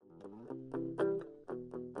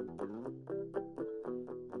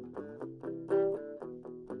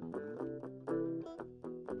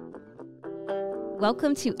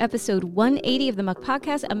Welcome to episode 180 of the Muck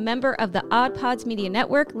Podcast, a member of the Odd Pods Media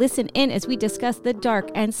Network. Listen in as we discuss the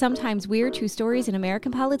dark and sometimes weird true stories in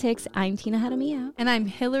American politics. I'm Tina Hadamia. And I'm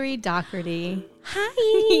Hillary Doherty. Hi.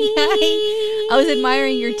 Hi. I was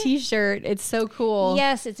admiring your t-shirt. It's so cool.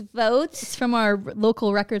 Yes, it's Votes. It's from our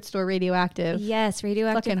local record store, Radioactive. Yes,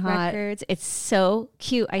 Radioactive Fucking hot. Records. It's so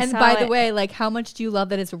cute. And by the way, like, how much do you love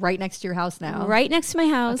that it's right next to your house now? Right next to my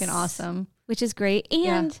house. Fucking awesome. Which is great.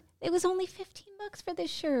 And it was only $15 for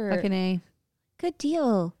this shirt. Fucking A. Good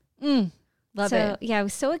deal. Love it. Yeah, I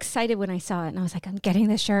was so excited when I saw it, and I was like, I'm getting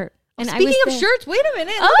this shirt. And Speaking of shirts, wait a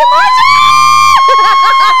minute.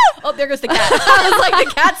 Oh, there goes the cat. It's like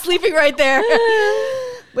the cat sleeping right there.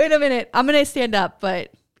 Wait a minute. I'm going to stand up,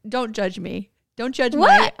 but don't judge me. Don't judge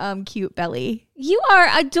my cute belly. You are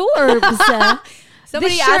adorbs.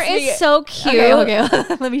 Somebody this shirt asked me, is so cute. Okay.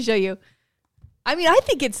 Let me show you. I mean, I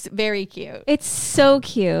think it's very cute. It's so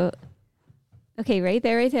cute. Okay, right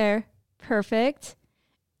there. Perfect.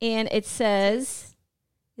 And it says,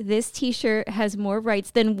 this t-shirt has more rights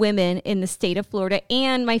than women in the state of Florida.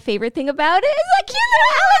 And my favorite thing about it is a cute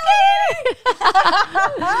little alligator.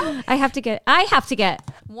 I have to get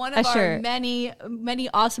one of our shirt. many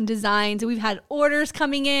awesome designs. We've had orders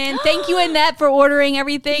coming in. Thank you, Annette, for ordering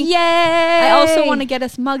everything. Yay! I also want to get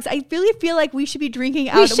us mugs. I really feel like we should be drinking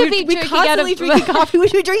out. We constantly drinking coffee. We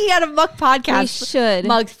should be drinking out of Muck Podcast. We should.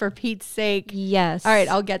 Mugs, for Pete's sake. Yes. All right,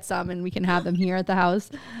 I'll get some and we can have them here at the house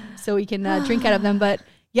so we can drink out of them. But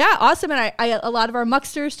yeah, awesome. And I a lot of our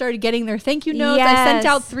Mucksters started getting their thank you notes. Yes. I sent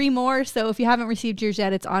out 3 more. So if you haven't received yours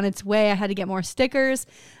yet, it's on its way. I had to get more stickers.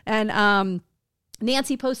 And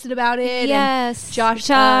Nancy posted about it. Yes. And Josh.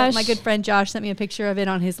 My good friend Josh sent me a picture of it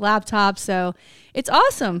on his laptop. So it's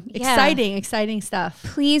awesome. Yeah. Exciting stuff.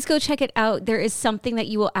 Please go check it out. There is something that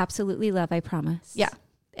you will absolutely love, I promise. Yeah.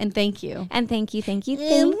 And thank you. And thank you. Thank you.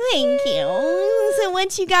 So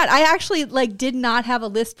what you got? I actually did not have a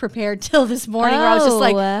list prepared till this morning where I was just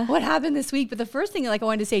like, what happened this week? But the first thing I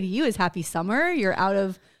wanted to say to you is happy summer. You're out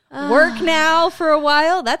of work now for a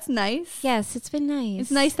while. That's nice. Yes, it's been nice.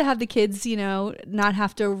 It's nice to have the kids, not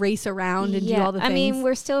have to race around and do all the things. I mean,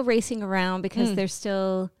 we're still racing around because there's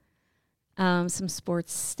still some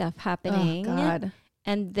sports stuff happening. Oh, God.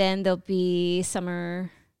 And then there'll be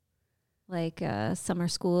summer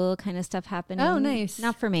school kind of stuff happening. Oh, nice.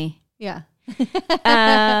 Not for me. Yeah.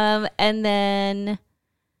 And then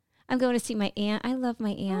I'm going to see my aunt. I love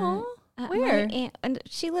my aunt. Where? My aunt, and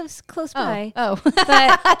she lives close by. Oh. But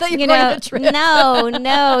I thought you were going on a trip.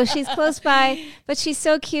 No, she's close by. But she's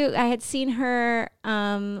so cute. I had seen her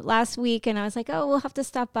last week, and I was like, oh, we'll have to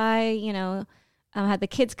stop by. Had the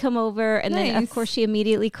kids come over, and then of course she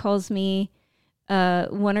immediately calls me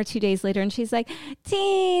 1 or 2 days later, and she's like,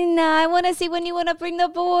 Tina, I want to see when you want to bring the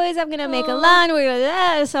boys. I'm gonna make a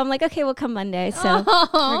lunch. So I'm like, okay, we'll come Monday. So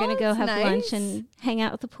we're gonna go have lunch and hang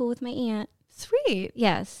out at the pool with my aunt. Sweet.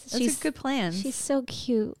 Yes, that's a good plan. She's so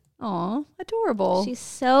cute. Aw, adorable. She's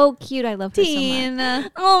so cute. I love her Tina. so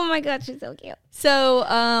much. Oh my God, she's so cute. So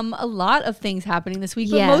a lot of things happening this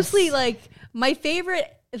week, but mostly my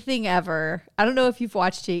favorite thing ever, I don't know if you've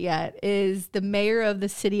watched it yet, is the mayor of the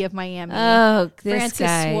city of Miami. Oh, this Francis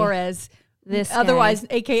guy. Suarez. This otherwise guy.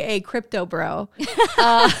 AKA Crypto Bro.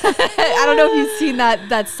 I don't know if you've seen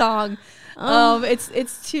that song.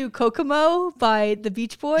 It's to Kokomo by the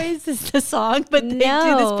Beach Boys is the song, but they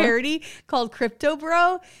do this parody called Crypto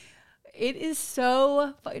Bro. It is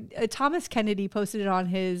so Thomas Kennedy posted it on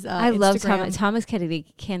his I Instagram. love Thomas Kennedy.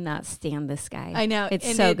 Cannot stand this guy. I know.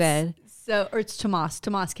 It's so good. Or it's Tomas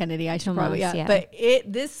Kennedy. I should probably, yeah. But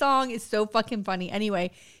this song is so fucking funny.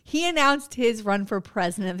 Anyway, he announced his run for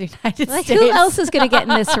president of the United States. Who else is going to get in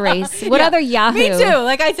this race? What other Yahoo? Me too.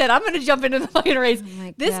 Like I said, I'm going to jump into the fucking race.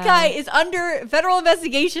 Oh this guy is under federal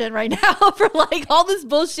investigation right now for all this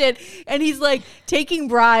bullshit, and he's taking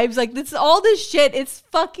bribes. All this shit. It's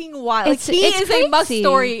fucking wild. He is crazy. A Muck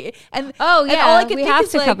story. And all I can we think have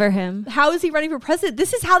is, to cover him. How is he running for president?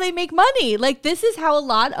 This is how they make money. This is how a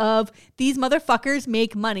lot of these motherfuckers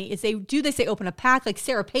make money. Is they open a PAC like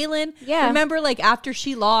Sarah Palin. Yeah. Remember after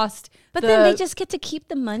she lost. But then they just get to keep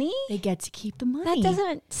the money? They get to keep the money. That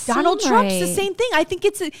doesn't Donald seem Trump's right. the same thing. I think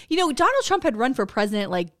it's, Donald Trump had run for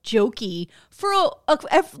president jokey for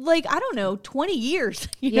I don't know, 20 years.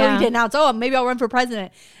 He did announce, maybe I'll run for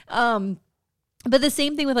president. But the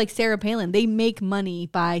same thing with Sarah Palin. They make money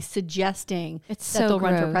by suggesting they'll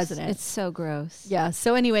run for president. It's so gross. Yeah.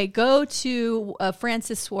 So anyway, go to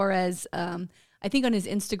Francis Suarez. I think on his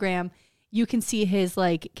Instagram, you can see his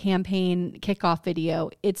campaign kickoff video.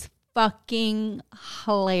 It's fucking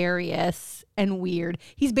hilarious and weird.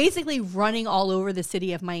 He's basically running all over the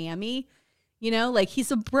city of Miami.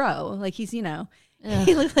 He's a bro. He's Ugh.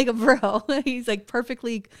 He looks like a bro. He's like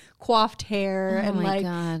perfectly coiffed hair and like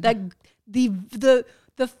God. that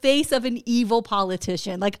the face of an evil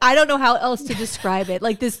politician. Like, I don't know how else to describe it.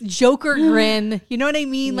 Like this Joker grin. You know what I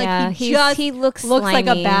mean? Yeah, like he looks like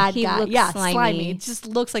a bad he guy. Looks Yeah, slimy. Just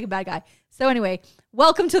looks like a bad guy. So anyway,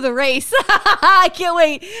 welcome to the race. I can't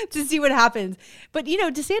wait to see what happens. But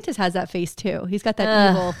DeSantis has that face too. He's got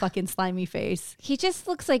that evil fucking slimy face. He just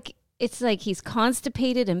looks like it's like he's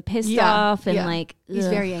constipated and pissed off and like he's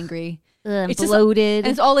very angry. It's bloated.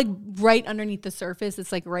 And it's all like right underneath the surface.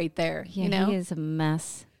 It's like right there. Yeah, he is a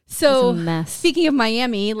mess. So He's a mess. Speaking of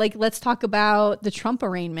Miami, like let's talk about the Trump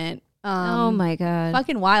arraignment. Oh my God.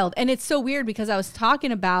 Fucking wild. And it's so weird because I was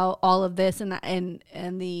talking about all of this and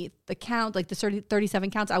the count, like the 37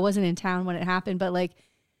 counts. I wasn't in town when it happened, but like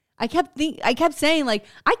I kept saying like,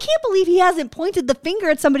 I can't believe he hasn't pointed the finger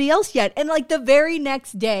at somebody else yet. And like the very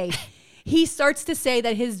next day, he starts to say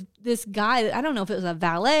that this guy, I don't know if it was a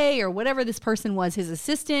valet or whatever this person was, his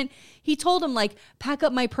assistant, he told him like, pack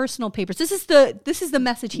up my personal papers. This is the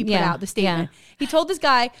message he put out, the statement. Yeah. He told this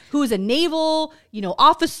guy who is a naval,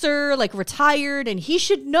 officer, like retired, and he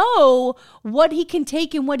should know what he can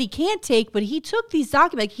take and what he can't take, but he took these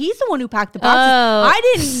documents. Like, he's the one who packed the boxes. I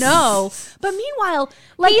didn't know. But meanwhile,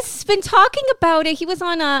 like, he's been talking about it. He was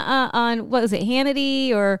on what was it,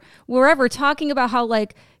 Hannity or wherever, talking about how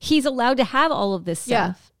like he's allowed to have all of this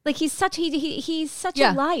stuff. Yeah. Like he's such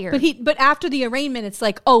a liar. But after the arraignment, it's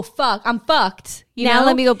like, oh fuck, I'm fucked. Now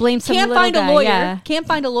let me go blame some little find guy. a lawyer. Yeah. Can't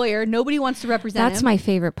find a lawyer. Nobody wants to represent him. That's my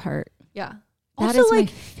favorite part. Yeah. That also, is like,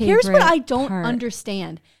 my favorite here's what I don't part.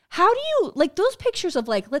 understand. How do you, like, those pictures of,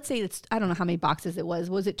 like, let's say it's, I don't know how many boxes it was.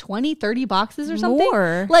 Was it 20, 30 boxes or something?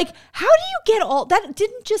 More. Like, how do you get all, that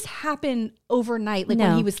didn't just happen overnight, like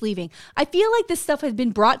when he was leaving. I feel like this stuff has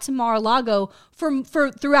been brought to Mar-a-Lago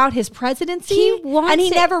for throughout his presidency, and he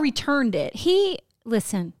never returned it.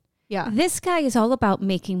 Listen. Yeah. This guy is all about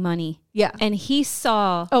making money. Yeah. And he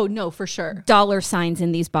saw oh no, for sure. dollar signs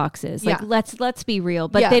in these boxes. Like let's be real.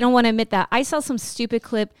 But they don't want to admit that. I saw some stupid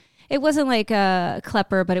clip. It wasn't like a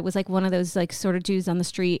Klepper, but it was like one of those like sort of Jews on the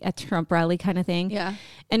street at Trump rally kind of thing. Yeah.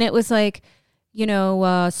 And it was like, these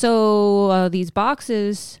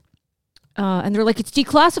boxes, and they're like, it's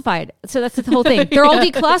declassified. So that's the whole thing. They're all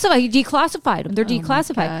declassified. He declassified them. They're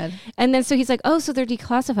declassified. And then so he's like, oh, so they're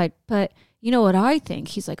declassified. But you know what I think?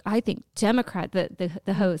 He's like, I think the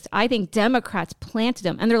host, I think Democrats planted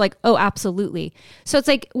them. And they're like, oh, absolutely. So it's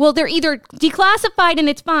like, well, they're either declassified and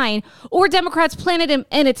it's fine, or Democrats planted him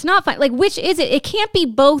and it's not fine. Like, which is it? It can't be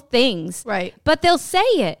both things. Right. But they'll say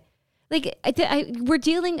it. Like, we're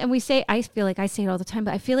dealing, and I feel like I say it all the time,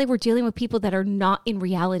 but I feel like we're dealing with people that are not in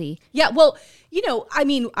reality. Yeah, well, I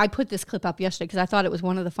mean, I put this clip up yesterday because I thought it was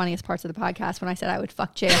one of the funniest parts of the podcast when I said I would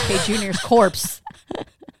fuck JFK Jr.'s corpse.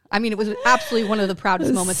 I mean, it was absolutely one of the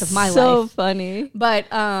proudest moments of my life. So funny. But,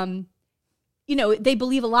 they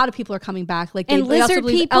believe a lot of people are coming back. Like, and they also lizard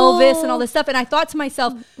believe people, Elvis and all this stuff. And I thought to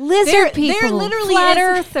myself, lizard people, they're literally flat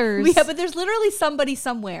earthers. Yeah, but there's literally somebody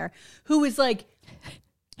somewhere who is like,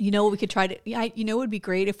 what we could try to, it would be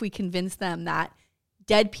great if we convince them that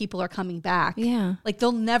dead people are coming back. Yeah. Like,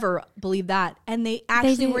 they'll never believe that. And they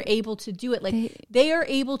actually were able to do it. Like, they are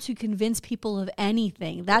able to convince people of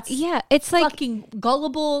anything. That's it's like fucking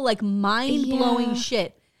gullible, like mind-blowing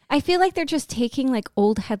shit. I feel like they're just taking like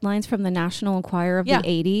old headlines from the National Enquirer of the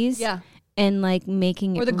 80s. Yeah. And like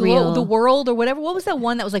making or it real. The World or whatever. What was that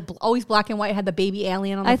one that was like always black and white, had the baby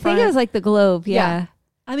alien on the front? I think it was like the Globe. Yeah.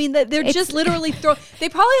 I mean, they're just literally they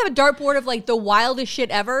probably have a dartboard of like the wildest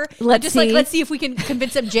shit ever. Let's see if we can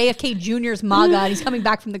convince them JFK Jr.'s MAGA and he's coming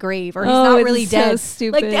back from the grave, or he's not really dead. So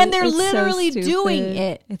stupid. Like, and they're literally doing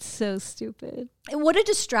it. It's so stupid. And what a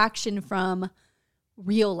distraction from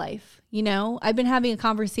real life. I've been having a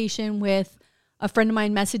conversation with a friend of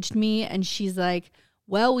mine, messaged me, and she's like,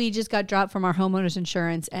 well, we just got dropped from our homeowner's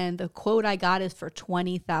insurance, and the quote I got is for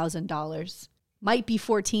 $20,000. Might be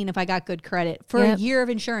 14 if I got good credit for a year of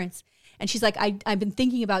insurance. And she's like, I've been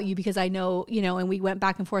thinking about you because I know, and we went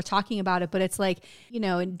back and forth talking about it. But it's like,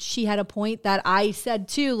 and she had a point that I said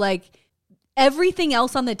too, like everything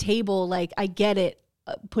else on the table, like I get it,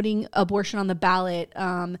 putting abortion on the ballot,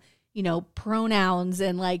 pronouns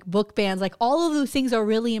and like book bans, like all of those things are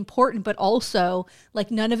really important, but also like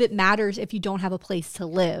none of it matters if you don't have a place to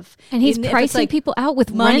live. And he's pricing people out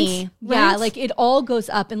with money. Rent. Yeah, like it all goes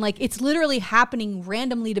up, and like it's literally happening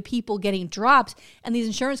randomly to people getting dropped, and these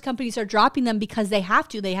insurance companies are dropping them because they have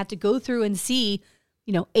to. They have to go through and see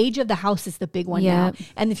age of the house is the big one now.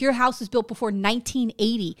 And if your house was built before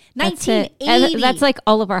 1980, that's like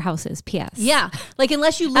all of our houses, PS. Yeah. Like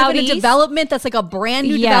unless you live in a development that's like a brand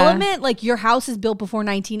new development, like your house is built before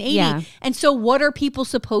 1980. Yeah. And so what are people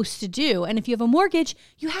supposed to do? And if you have a mortgage,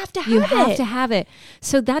 you have to have it. You have to have it.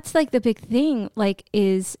 So that's like the big thing, like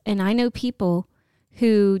and I know people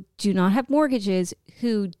who do not have mortgages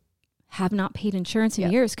who have not paid insurance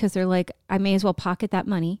in years because they're like, I may as well pocket that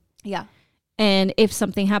money. Yeah. And if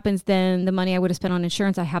something happens, then the money I would have spent on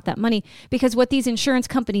insurance, I have that money. Because what these insurance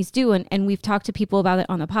companies do, and we've talked to people about it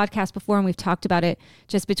on the podcast before, and we've talked about it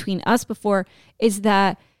just between us before, is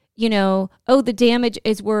that, the damage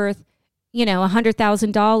is worth,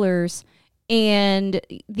 $100,000. And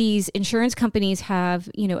these insurance companies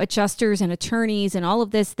have, adjusters and attorneys and all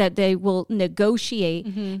of this that they will negotiate.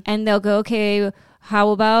 Mm-hmm. And they'll go, okay, how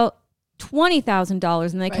about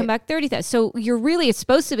 $20,000, and they come back $30,000. So it's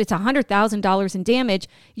supposed to be, it's $100,000 in damage.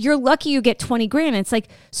 You're lucky you get $20,000. And it's like,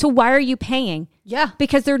 so why are you paying? Yeah.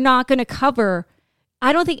 Because they're not going to cover.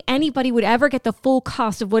 I don't think anybody would ever get the full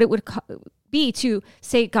cost of what it would be to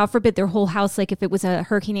say, God forbid, their whole house, like if it was a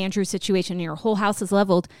Hurricane Andrew situation and your whole house is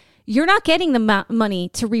leveled, you're not getting the money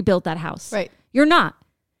to rebuild that house. Right. You're not.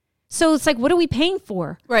 So it's like, what are we paying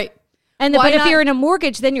for? Right. And but if you're in a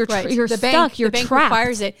mortgage, then you're you're the stuck. Bank, you're the bank trapped.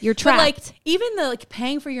 Requires it. You're trapped. But like even the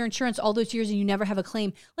paying for your insurance all those years and you never have a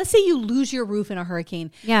claim. Let's say you lose your roof in a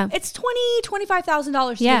hurricane. Yeah, it's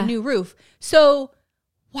 $25,000 to get a new roof. So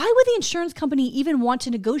why would the insurance company even want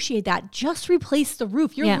to negotiate that? Just replace the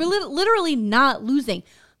roof. You're literally not losing.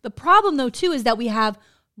 The problem though too is that we have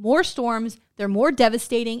more storms. They're more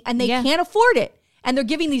devastating, and they can't afford it. And they're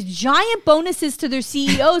giving these giant bonuses to their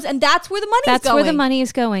CEOs, and that's where the money is going. That's where the money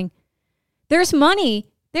is going. There's money.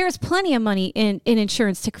 There's plenty of money in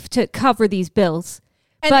insurance to cover these bills.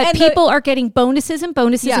 But people are getting bonuses and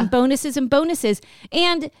bonuses and bonuses and bonuses.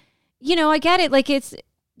 And, I get it. Like it's,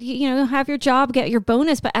 have your job, get your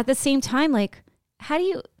bonus. But at the same time, like, how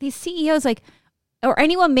do these CEOs, like, or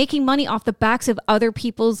anyone making money off the backs of other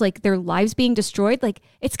people's, like, their lives being destroyed, like,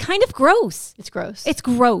 it's kind of gross. It's gross. It's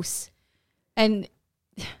gross.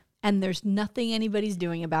 And there's nothing anybody's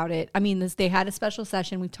doing about it. I mean, they had a special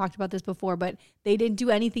session. We've talked about this before, but they didn't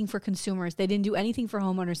do anything for consumers. They didn't do anything for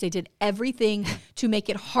homeowners. They did everything to make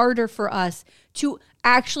it harder for us to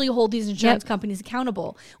actually hold these insurance companies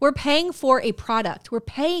accountable. We're paying for a product. We're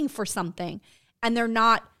paying for something, and they're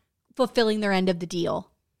not fulfilling their end of the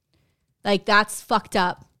deal. Like, that's fucked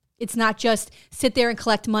up. It's not just sit there and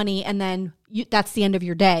collect money and then that's the end of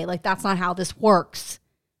your day. Like, that's not how this works.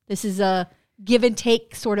 This is a give and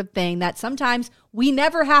take sort of thing that sometimes we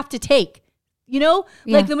never have to take.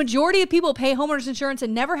 Like the majority of people pay homeowners insurance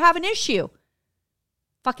and never have an issue.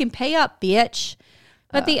 Fucking pay up, bitch.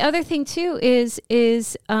 But the other thing too is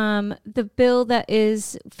the bill that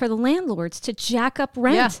is for the landlords to jack up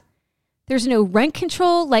rent. Yeah. There's no rent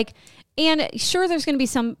control. And sure, there's going to be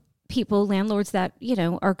some people, landlords that,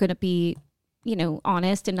 are going to be,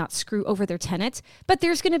 honest and not screw over their tenants. But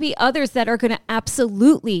there's going to be others that are going to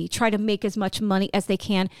absolutely try to make as much money as they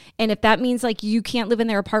can. And if that means like you can't live in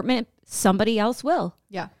their apartment, somebody else will.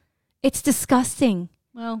 Yeah. It's disgusting.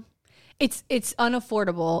 Well, it's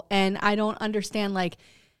unaffordable. And I don't understand, like,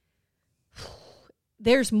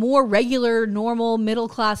 there's more regular, normal,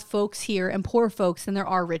 middle-class folks here and poor folks than there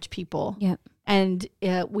are rich people. Yeah. And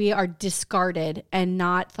we are discarded and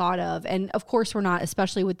not thought of. And of course we're not,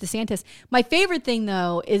 especially with DeSantis. My favorite thing,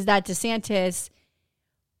 though, is that DeSantis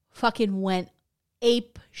fucking went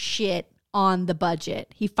ape shit on the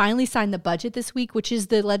budget. He finally signed the budget this week, which is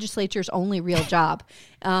the legislature's only real job,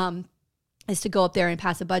 is to go up there and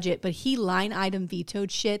pass a budget. But he line item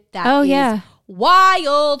vetoed shit that is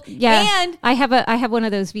wild. Yeah. And I have one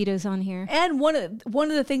of those vetoes on here. And one of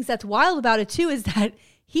the things that's wild about it, too, is that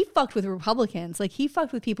he fucked with Republicans. Like, he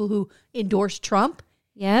fucked with people who endorsed Trump.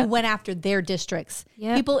 Yeah. Who went after their districts.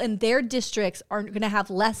 Yeah. People in their districts are going to have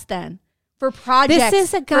less than for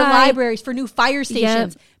projects, for libraries, for new fire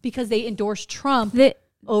stations, because they endorsed Trump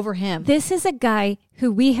over him. This is a guy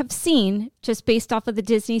who we have seen, just based off of the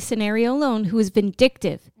Disney scenario alone, who is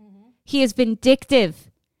vindictive. Mm-hmm. He is vindictive.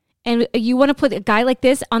 And you want to put a guy like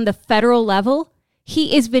this on the federal level?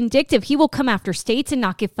 He is vindictive. He will come after states and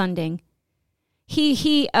not give funding.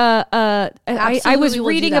 I was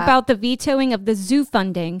reading about the vetoing of the zoo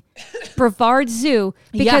funding, Brevard Zoo,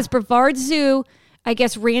 because Brevard Zoo I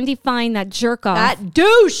guess Randy Fine, that jerk off. That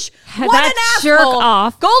douche. What that an asshole. jerk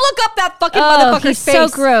off. Go look up that fucking motherfucker's he's face. so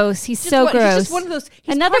gross. He's so gross. He's just one of those.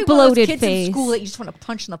 He's another bloated one of those kids face. In school that you just want to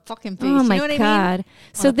punch in the fucking face. Oh my you know what God. I mean?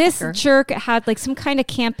 So this jerk had like some kind of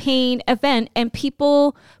campaign event, and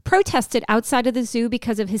people protested outside of the zoo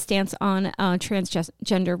because of his stance on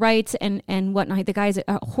transgender rights and whatnot. The guy's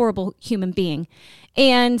a horrible human being.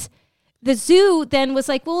 And the zoo then was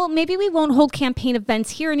like, well, maybe we won't hold campaign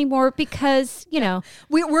events here anymore because, you know.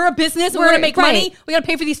 We're a business. We're going to make money. We got to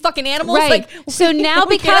pay for these fucking animals. Right. Like, so now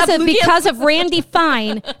because of Randy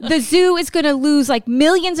Fine, the zoo is going to lose like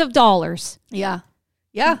millions of dollars. Yeah.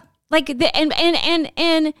 Yeah. Like and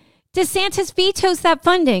DeSantis vetoes that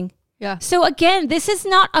funding. Yeah. So again, this is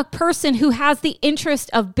not a person who has the interest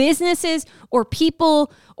of businesses or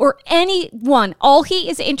people or anyone. All he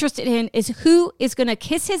is interested in is who is going to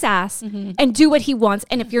kiss his ass and do what he wants.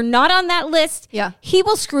 And if you're not on that list, he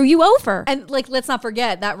will screw you over. And like, let's not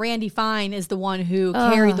forget that Randy Fine is the one who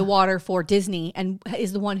carried the water for Disney and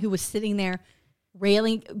is the one who was sitting there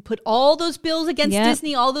railing, put all those bills against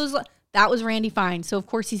Disney, all those. That was Randy Fine. So, of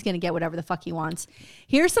course, he's going to get whatever the fuck he wants.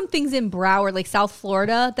 Here's some things in Broward, like South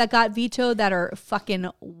Florida, that got vetoed that are fucking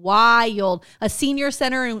wild. A senior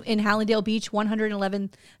center in Hallandale Beach,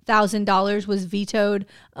 $111,000 was vetoed.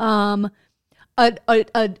 A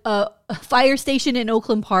fire station in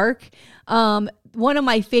Oakland Park. One of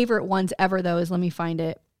my favorite ones ever, though, is, let me find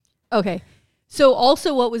it. Okay. So,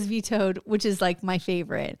 also what was vetoed, which is like my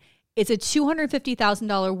favorite, it's a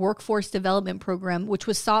 $250,000 workforce development program, which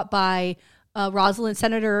was sought by Florida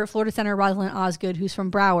Senator Rosalind Osgood, who's from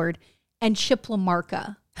Broward, and Chip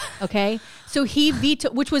LaMarca. Okay, so he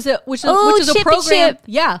vetoed, which is a program, Chip.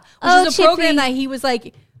 yeah, which is a program that he was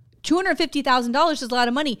like, $250,000 is a lot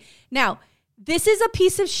of money. Now, this is a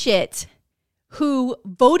piece of shit who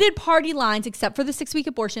voted party lines, except for the 6-week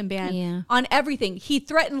abortion ban, on everything. He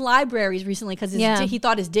threatened libraries recently because he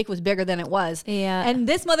thought his dick was bigger than it was. Yeah. And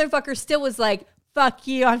this motherfucker still was like, fuck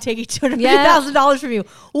you, I'm taking $250,000 from you.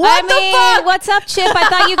 What the fuck? What's up, Chip? I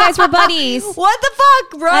thought you guys were buddies. What the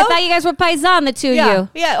fuck, bro? I thought you guys were paisan, the two of you.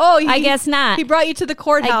 Yeah. Oh, I guess not. He brought you to the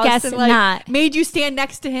courthouse. I guess and, like, not. Made you stand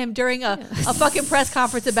next to him during a fucking press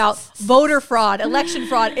conference about voter fraud, election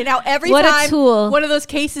fraud. And now every time one of those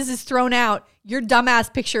cases is thrown out, your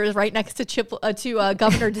dumbass picture is right next to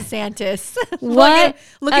Governor DeSantis. What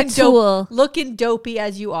looking a tool. Looking dopey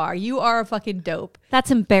as you are. You are a fucking dope.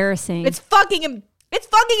 That's embarrassing. It's fucking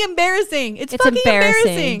embarrassing. It's fucking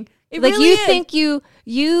embarrassing. It like really you is.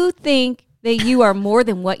 you think that you are more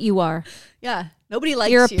than what you are. Yeah. Nobody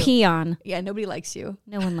likes you. You're you. a peon. Yeah, nobody likes you.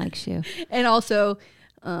 No one likes you. And also,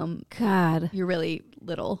 God, you're really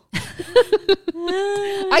little.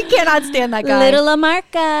 I cannot stand that guy. Little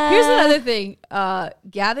Lamarca. Here's another thing.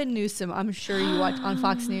 Gavin Newsom, I'm sure you watch on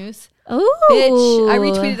Fox News. Ooh. Bitch. I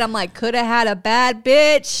retweeted. I'm like, could have had a bad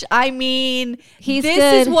bitch. I mean, this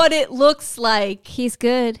is what it looks like. He's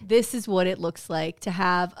good. This is what it looks like to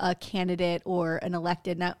have a candidate or an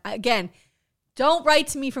elected. Now, again, don't write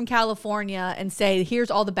to me from California and say, here's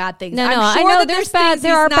all the bad things. No, I'm sure I know that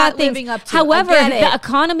there are bad things. Up to. However, the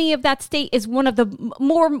economy of that state is one of the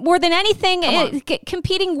more than anything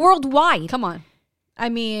competing worldwide. Come on. I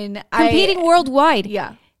mean, competing worldwide.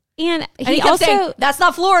 Yeah. And he also saying, that's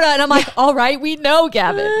not Florida. And I'm like, all right, we know,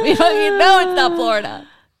 Gavin. We fucking know it's not Florida.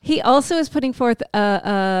 He also is putting forth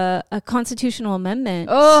a constitutional amendment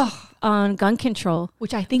on gun control,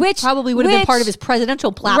 which I think probably would have been part of his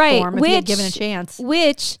presidential platform if he had given a chance.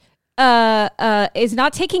 Which is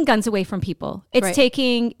not taking guns away from people. It's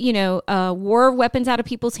taking war weapons out of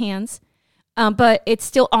people's hands, but it's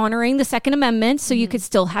still honoring the Second Amendment, so you could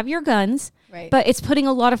still have your guns. Right. But it's putting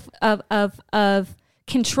a lot of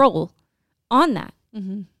control on that.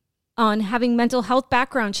 Mm-hmm. On having mental health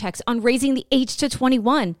background checks, on raising the age to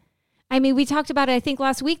 21. I mean, we talked about it, I think,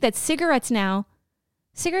 last week, that cigarettes now,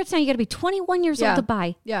 you got to be 21 years old to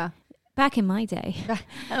buy. Yeah. Back in my day.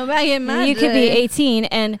 You could be 18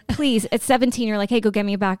 and please, at 17, you're like, hey, go get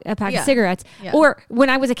me a pack of cigarettes. Yeah. Or when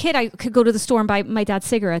I was a kid, I could go to the store and buy my dad's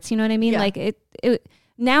cigarettes. You know what I mean? Yeah. Like it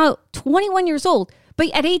now 21 years old, but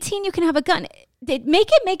at 18, you can have a gun. Make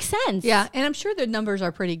it make sense. Yeah. And I'm sure the numbers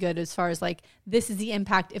are pretty good as far as like, this is the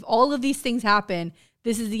impact. If all of these things happen,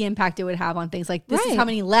 this is the impact it would have on things. Like this is how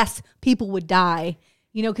many less people would die.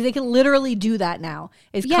 You know, because they can literally do that now.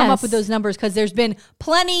 Is come up with those numbers because there's been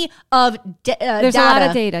plenty of there's data. A lot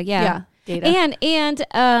of data, data.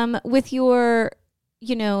 And with your,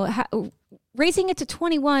 raising it to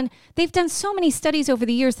 21, they've done so many studies over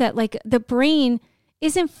the years that like the brain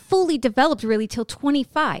isn't fully developed really till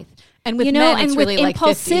 25. And with men, it's and really with like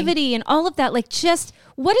impulsivity 50. And all of that, like just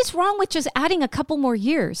what is wrong with just adding a couple more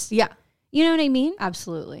years? Yeah. You know what I mean?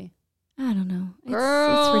 Absolutely. I don't know.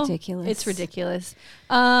 Girl, it's ridiculous. It's ridiculous.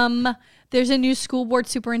 There's a new school board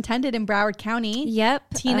superintendent in Broward County.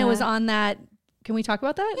 Yep. Tina was on that. Can we talk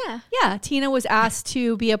about that? Yeah. Yeah. Tina was asked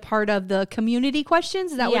to be a part of the community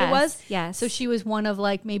questions. Is that what it was? Yes. So she was one of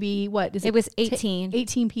like maybe what is it? It was 18.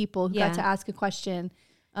 18 people who got to ask a question.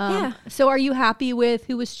 Yeah. So are you happy with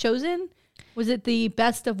who was chosen? Was it the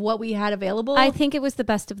best of what we had available? I think it was the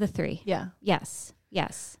best of the three. Yeah. Yes.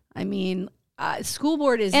 I mean, school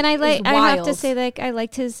board is, and I wild. have to say, like, I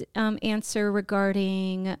liked his answer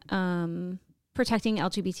regarding protecting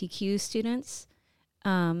LGBTQ students.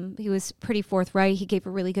 He was pretty forthright. He gave a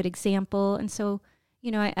really good example, and so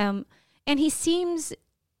and he seems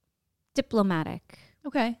diplomatic.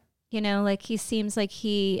 Okay. Like he seems like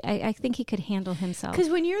I think he could handle himself. Because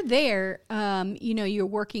when you're there, you're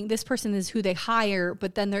working, this person is who they hire,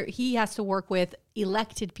 but then he has to work with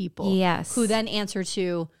elected people. Yes. Who then answer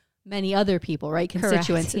to many other people, right?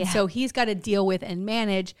 Constituents. Correct, And so he's got to deal with and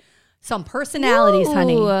manage some personalities,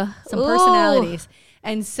 honey. Some personalities.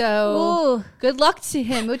 And so good luck to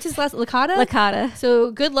him. Which is Licata? Licata.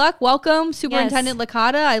 So good luck. Welcome, Superintendent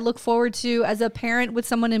Licata. I look forward to, as a parent with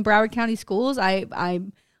someone in Broward County Schools, I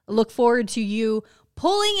look forward to you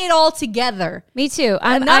pulling it all together. Me too.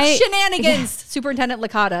 Enough shenanigans, Superintendent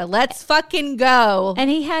Licata. Let's fucking go. And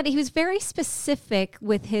he was very specific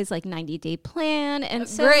with his 90-day plan. And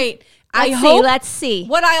so great. Let's see.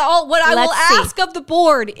 What I will ask of the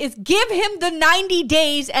board is give him the 90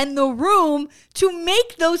 days and the room to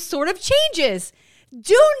make those sort of changes.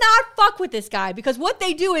 Do not fuck with this guy, because what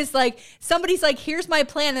they do is somebody's like, here's my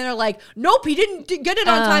plan. And they're like, nope, he didn't get it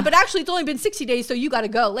on time, but actually it's only been 60 days. So you got to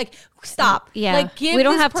go. Stop. Yeah. Give we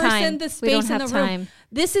don't this have person time. the space in the room.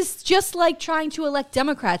 This is just like trying to elect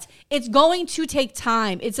Democrats. It's going to take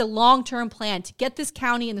time. It's a long-term plan to get this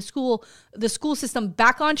county and the school system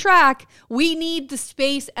back on track. We need the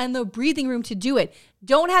space and the breathing room to do it.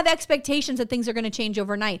 Don't have expectations that things are going to change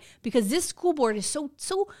overnight, because this school board is so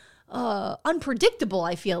unpredictable.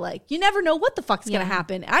 I feel like you never know what the fuck's going to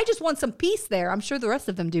happen. I just want some peace there. I'm sure the rest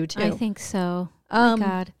of them do too. I think so. Oh my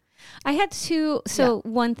God. I had two. So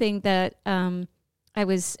one thing that I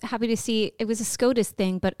was happy to see, it was a SCOTUS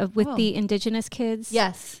thing, but with the Indigenous kids.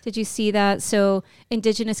 Yes. Did you see that? So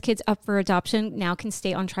Indigenous kids up for adoption now can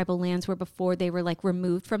stay on tribal lands, where before they were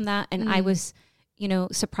removed from that. And I was,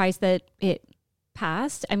 surprised that it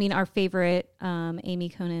passed. I mean, our favorite Amy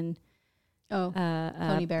Coney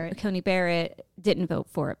Barrett didn't vote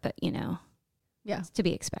for it, but it's to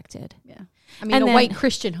be expected. Yeah. I mean, a white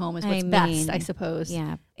Christian home is what's best, I suppose.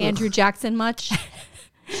 Yeah. Andrew Jackson much?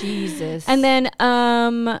 Jesus. And then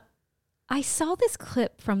I saw this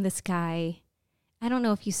clip from this guy. I don't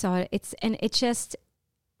know if you saw it. It just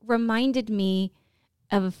reminded me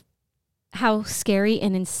of how scary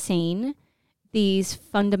and insane these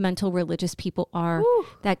fundamental religious people are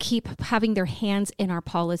that keep having their hands in our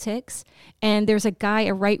politics. And there's a guy,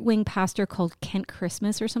 a right-wing pastor called Kent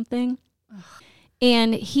Christmas or something. Ugh.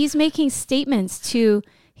 And he's making statements to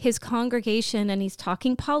his congregation, and he's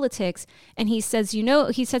talking politics. And he says,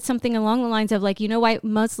 he said something along the lines of why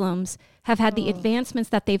Muslims have had the advancements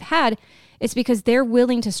that they've had. It's because they're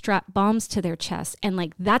willing to strap bombs to their chests.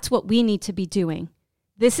 And that's what we need to be doing.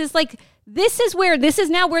 This is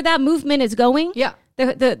now where that movement is going. Yeah.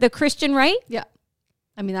 The Christian right. Yeah.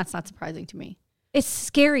 I mean, that's not surprising to me. It's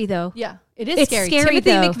scary though. Yeah. It's scary. Timothy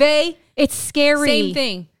though. McVeigh. It's scary. Same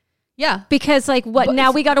thing. Yeah. Because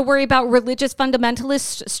now we got to worry about religious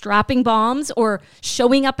fundamentalists strapping bombs or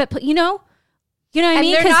showing up at, you know what I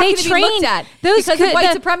mean? Because they train looked at those because of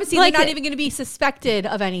white supremacy. They're not even going to be suspected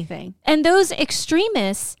of anything. And those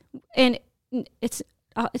extremists, and it's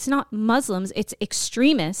not Muslims, it's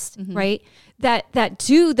extremists, right? That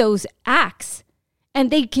do those acts, and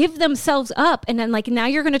they give themselves up, and then now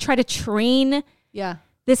you're going to try to train. Yeah.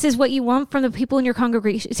 This is what you want from the people in your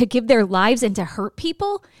congregation, to give their lives and to hurt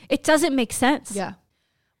people? It doesn't make sense. Yeah.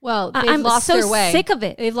 Well, I'm lost so their way. sick of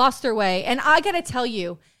it. They've lost their way. And I got to tell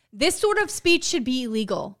you, this sort of speech should be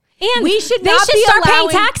illegal. And we should they not should be start allowing,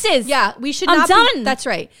 paying taxes. Yeah, we should I'm not done. Be, that's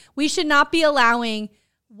right. We should not be allowing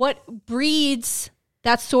what breeds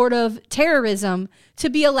that sort of terrorism to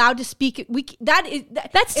be allowed to speak.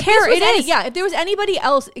 That's terror. It is. Yeah, if there was anybody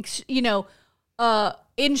else,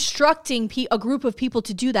 instructing a group of people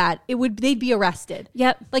to do that, they'd be arrested.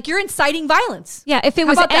 Yep. You're inciting violence. Yeah. If it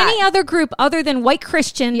was any other group other than white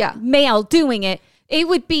Christian male doing it,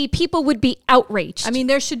 people would be outraged. I mean,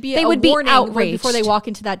 there should be a warning before they walk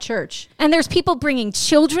into that church. And there's people bringing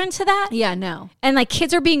children to that. Yeah, no. And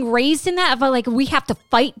kids are being raised in that. We have to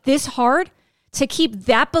fight this hard to keep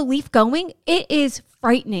that belief going. It is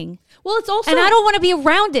frightening. Well, it's also, and I don't want to be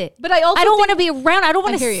around it. But I don't want to be around. I don't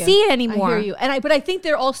want to see it anymore. I hear you. But I think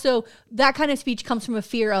they're also, that kind of speech comes from a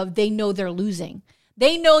fear of they know they're losing.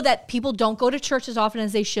 They know that people don't go to church as often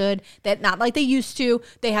as they should, that not like they used to.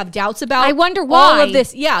 They have doubts about I wonder why. all of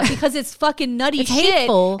this. Yeah, because it's fucking nutty shit.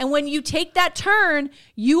 Hateful. And when you take that turn,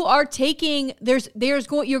 you are taking,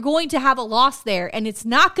 you're going to have a loss there, and it's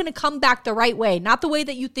not going to come back the right way, not the way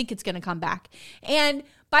that you think it's going to come back. And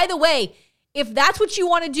by the way, if that's what you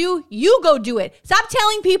want to do, you go do it. Stop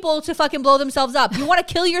telling people to fucking blow themselves up. You want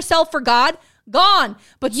to kill yourself for God? Gone.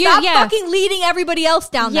 But stop fucking leading everybody else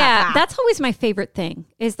down that path. That's always my favorite thing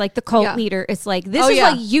is like the cult leader. It's like, this is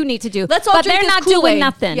what you need to do. Let's all drink they're this not Kool-Aid. doing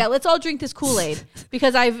nothing. Yeah, let's all drink this Kool-Aid.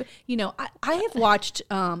 Because I have watched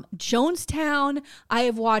Jonestown. I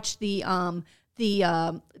have watched the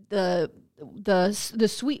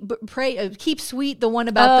sweet pray keep sweet, the one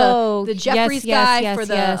about the Jeffries guy for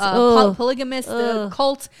the polygamist, the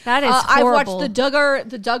cult. That is I've horrible. watched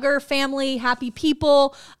the Duggar family, Happy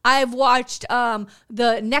People. I've watched the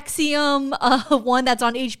NXIVM one that's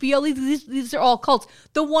on HBO. These are all cults.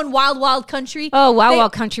 The one Wild Wild Country. Oh,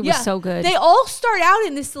 Wild Country was so good. They all start out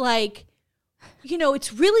in this like,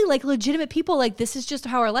 it's really like legitimate people. Like, this is just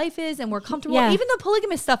how our life is, and we're comfortable. Yeah. Even the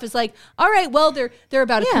polygamous stuff is like, all right, well, they're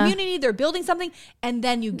about a community, they're building something, and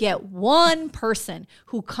then you get one person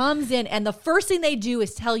who comes in, and the first thing they do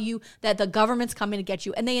is tell you that the government's coming to get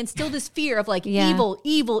you, and they instill this fear of like evil,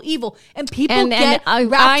 and people get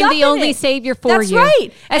wrapped up I'm the in only it. savior for That's you. Right.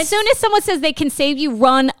 As soon as someone says they can save you,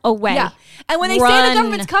 run away. Yeah. And when they say the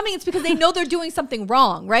government's coming, it's because they know they're doing something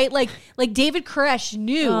wrong, right? Like David Koresh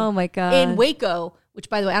knew Oh my God. in Waco, which,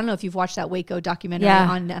 by the way, I don't know if you've watched that Waco documentary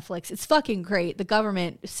on Netflix. It's fucking great. The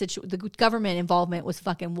government involvement was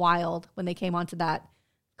fucking wild when they came onto that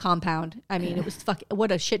compound. I mean, it was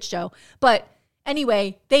what a shit show. But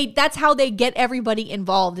anyway, that's how they get everybody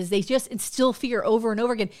involved, is they just instill fear over and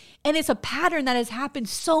over again. And it's a pattern that has happened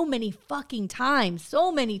so many fucking times,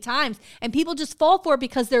 and people just fall for it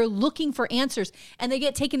because they're looking for answers, and they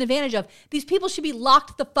get taken advantage of. These people should be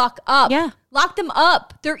locked the fuck up. Yeah. Lock them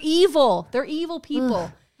up. They're evil. They're evil people.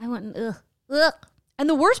 Ugh. I want And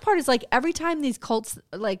the worst part is, like, every time these cults,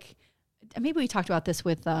 like, maybe we talked about this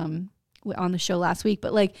with on the show last week,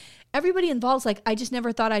 but like everybody involved, like, I just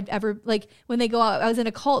never thought I'd ever, like, when they go out, I was in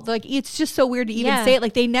a cult, like, it's just so weird to even say it.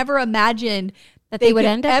 Like, they never imagined that they would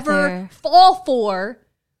end up ever there. Fall for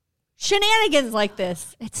shenanigans like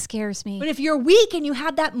this. It scares me. But if you're weak and you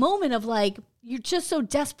have that moment of like, you're just so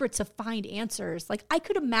desperate to find answers. Like, I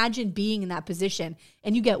could imagine being in that position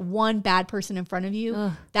and you get one bad person in front of you.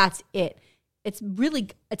 Ugh. That's it. It's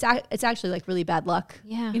actually like really bad luck.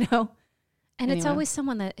 Yeah. And it's always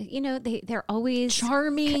someone that, they're always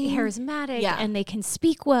charming, charismatic, and they can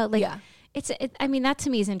speak well. Like, I mean, that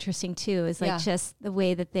to me is interesting too, is like just the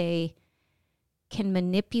way that they can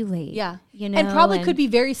manipulate. Yeah. And probably could be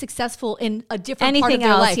very successful in a different part of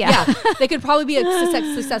their life. Yeah. They could probably be a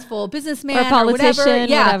successful businessman or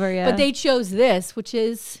politician, whatever. But they chose this, which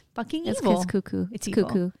is fucking evil. It's cuckoo. It's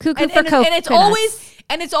cuckoo. Evil. Cuckoo for cocoa.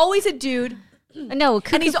 And it's always a dude. No,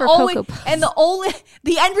 cuckoo for Cocoa Puffs. And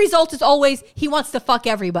the end result is always he wants to fuck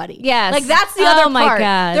everybody. Yes. Like, that's the other part. My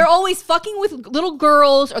God. They're always fucking with little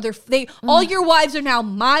girls, or all your wives are now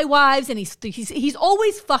my wives, and he's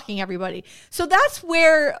always fucking everybody. So that's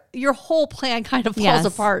where your whole plan kind of falls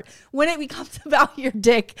apart when it becomes about your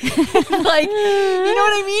dick. Like, you know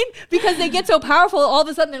what I mean? Because they get so powerful, all of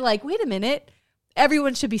a sudden they're like, wait a minute.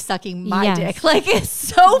 Everyone should be sucking my dick. Like, it's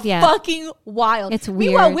so fucking wild. It's weird.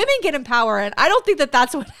 Meanwhile, women get in power, and I don't think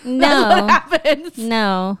that's what happens.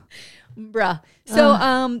 No. Bruh.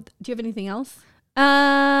 So, do you have anything else?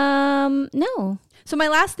 No. So my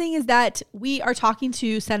last thing is that we are talking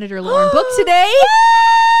to Senator Lauren Book today.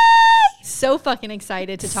 So fucking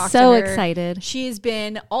excited to talk to her. So excited. She's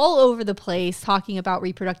been all over the place talking about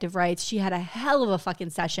reproductive rights. She had a hell of a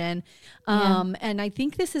fucking session. And I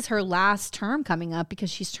think this is her last term coming up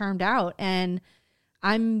because she's termed out. And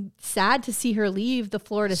I'm sad to see her leave the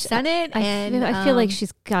Florida Senate. I feel like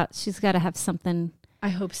she's got to have something. I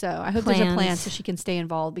hope so. I hope there's a plan so she can stay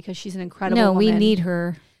involved because she's an incredible woman. We need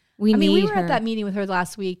her. We were at that meeting with her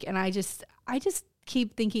last week, and I just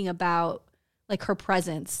keep thinking about like her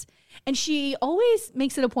presence. And she always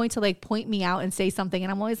makes it a point to like point me out and say something. And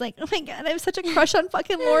I'm always like, oh my God, I have such a crush on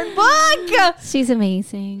fucking Lauren Book. She's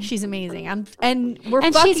amazing. She's amazing. And we're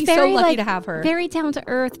fucking so lucky to have her. Very down to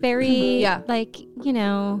earth, very like,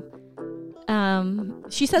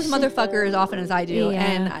 she says motherfucker as often as I do.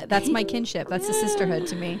 And that's my kinship. That's the sisterhood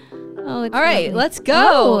to me. Oh, it's all right, lovely. let's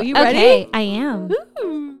go. You ready? Okay, I am.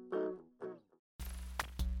 Ooh.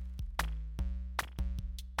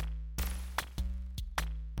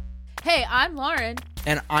 Hey, I'm Lauren.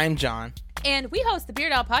 And I'm John. And we host the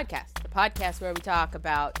Beard Al Podcast, the podcast where we talk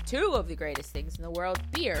about two of the greatest things in the world,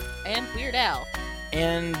 beer and Weird Al.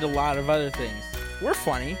 And a lot of other things. We're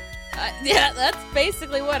funny. Yeah, that's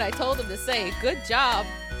basically what I told him to say. Good job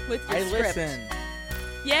with your script. I listened.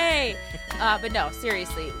 Yay! But no,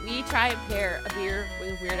 seriously, we try and pair a beer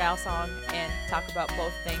with a Weird Al song and talk about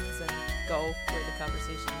both things and go where the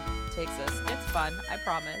conversation takes us. It's fun, I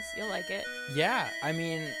promise. You'll like it. Yeah, I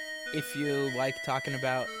mean, if you like talking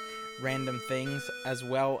about random things as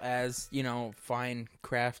well as, you know, fine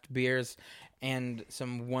craft beers and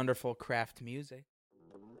some wonderful craft music.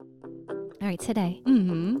 All right, today,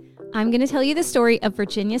 I'm going to tell you the story of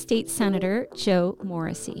Virginia State Senator Joe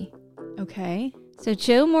Morrissey. Okay. So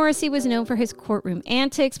Joe Morrissey was known for his courtroom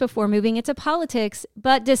antics before moving into politics,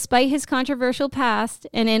 but despite his controversial past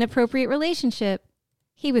and inappropriate relationship,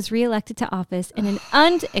 he was reelected to office in an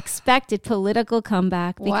unexpected political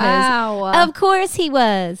comeback because, of course, he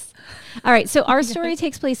was. All right, so our story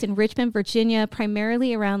takes place in Richmond, Virginia,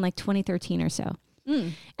 primarily around like 2013 or so.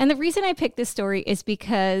 And the reason I picked this story is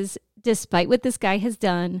because despite what this guy has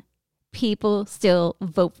done, people still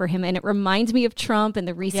vote for him. And it reminds me of Trump and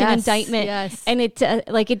the recent indictment. Yes. And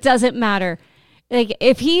it doesn't matter. Like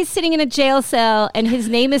if he's sitting in a jail cell and his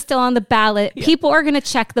name is still on the ballot, people are going to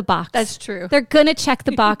check the box. That's true. They're going to check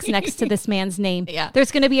the box next to this man's name. Yeah.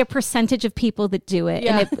 There's going to be a percentage of people that do it.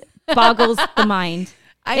 Yeah. And it boggles the mind.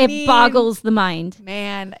 It boggles the mind.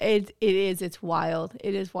 Man, it is. It's wild.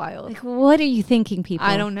 It is wild. Like, what are you thinking, people?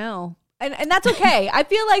 I don't know. And that's okay. I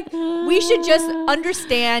feel like we should just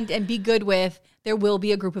understand and be good with there will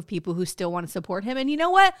be a group of people who still want to support him. And you know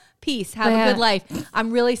what? Peace. Have a good life.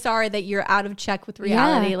 I'm really sorry that you're out of check with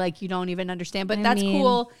reality. Like you don't even understand. But that's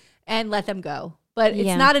cool. And let them go. But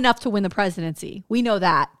it's not enough to win the presidency. We know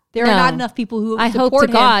that. There are not enough people who support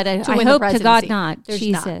him to win the presidency. I hope to God not.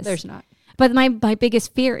 Jesus. There's not. But my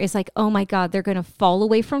biggest fear is like, oh my God, they're going to fall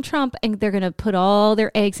away from Trump and they're going to put all their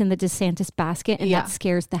eggs in the DeSantis basket. And that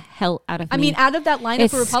scares the hell out of me. I mean, out of that lineup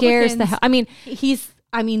of Republicans, scares the hell.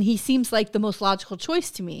 he seems like the most logical choice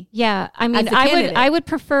to me. Yeah. I mean, I would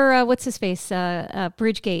prefer, what's his face?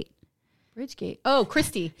 Bridgegate. Oh,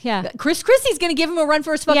 Christie. Yeah. Chris Christie's going to give him a run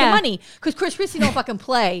for his fucking money because Chris Christie don't fucking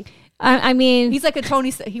play. I mean, he's like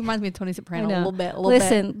he reminds me of Tony Soprano a little bit.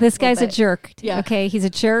 Listen, this guy's a jerk. Yeah. Okay. He's a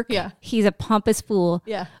jerk. Yeah. He's a pompous fool.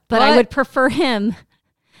 Yeah. But I would prefer him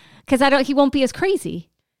because he won't be as crazy.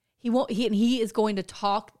 He won't. He is going to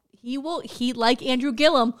talk. He like Andrew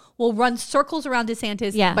Gillum will run circles around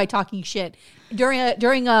DeSantis by talking shit during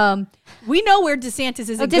we know where DeSantis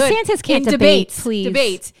is. DeSantis can't debate, please.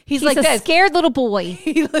 Debates. He's like a this. Scared little boy.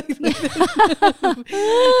 Hit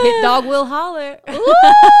dog will holler.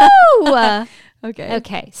 Ooh.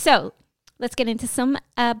 Okay. So let's get into some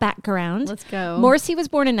background. Let's go. Morrissey was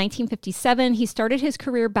born in 1957. He started his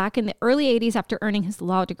career back in the early 80s after earning his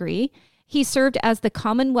law degree. He served as the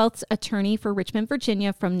Commonwealth's attorney for Richmond,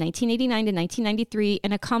 Virginia from 1989 to 1993.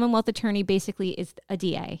 And a Commonwealth attorney basically is a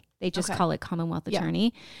DA. They just call it Commonwealth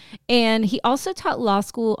attorney. And he also taught law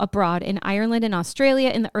school abroad in Ireland and Australia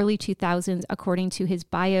in the early 2000s, according to his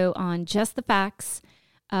bio on Just the Facts,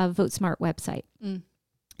 VoteSmart website.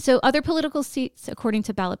 So other political seats, according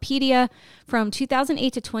to Ballotpedia, from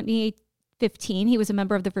 2008 to 2015, he was a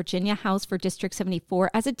member of the Virginia House for District 74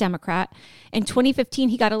 as a Democrat. In 2015,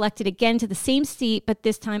 he got elected again to the same seat, but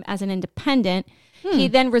this time as an independent. He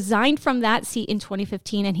then resigned from that seat in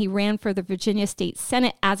 2015, and he ran for the Virginia State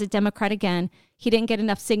Senate as a Democrat again. He didn't get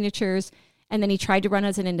enough signatures, and then he tried to run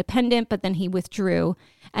as an independent, but then he withdrew.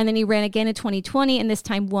 And then he ran again in 2020, and this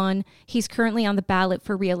time won. He's currently on the ballot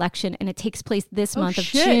for re-election, and it takes place this month of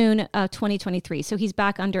June 2023. So he's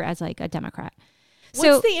back under as like a Democrat.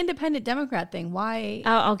 What's the independent Democrat thing? Why?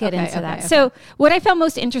 I'll get into that. Okay. So what I found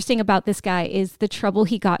most interesting about this guy is the trouble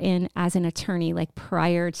he got in as an attorney, like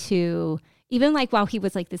prior to, even like while he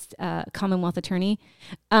was like this Commonwealth attorney.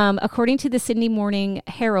 According to the Sydney Morning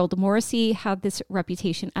Herald, Morrissey had this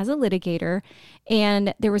reputation as a litigator.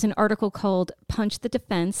 And there was an article called Punch the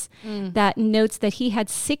Defense that notes that he had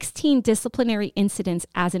 16 disciplinary incidents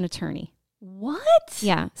as an attorney. What?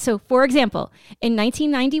 Yeah. So, for example, in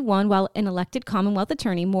 1991, while an elected Commonwealth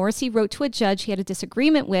attorney, Morrissey wrote to a judge he had a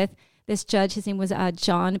disagreement with. This judge, his name was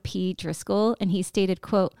John P. Driscoll, and he stated,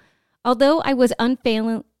 quote, "Although I was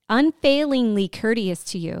unfailingly courteous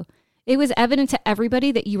to you, it was evident to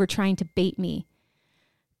everybody that you were trying to bait me.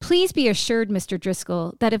 Please be assured, Mr.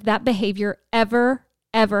 Driscoll, that if that behavior ever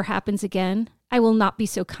happens again, I will not be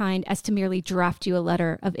so kind as to merely draft you a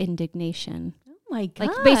letter of indignation." My God.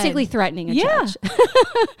 Like basically threatening a judge.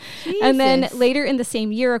 And then later in the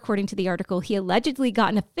same year, according to the article, he allegedly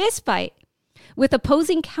got in a fist fight with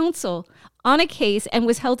opposing counsel on a case and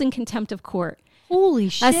was held in contempt of court. Holy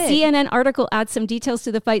shit. A CNN article adds some details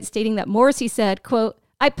to the fight, stating that Morrissey said, quote,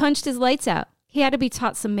 "I punched his lights out. He had to be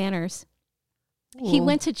taught some manners." Ooh. He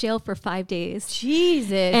went to jail for 5 days.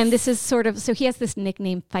 Jesus. And this is sort of, so he has this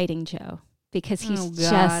nickname, Fighting Joe, because he's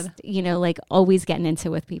just, like always getting into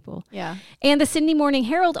it with people. Yeah. And the Sydney Morning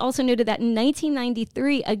Herald also noted that in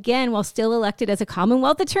 1993, again, while still elected as a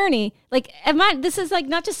Commonwealth attorney, this is like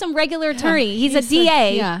not just some regular attorney. He's a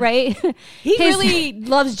DA, right? He really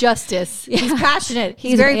loves justice. Yeah. He's passionate.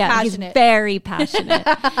 He's very passionate. He's very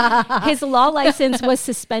passionate. His law license was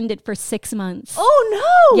suspended for 6 months.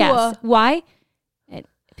 Oh, no. Yes. Why?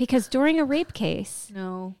 Because during a rape case,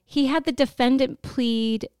 he had the defendant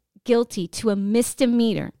plead guilty to a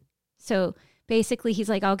misdemeanor. So basically he's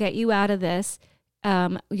like, I'll get you out of this.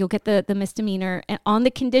 You'll get the misdemeanor, and on the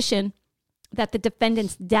condition that the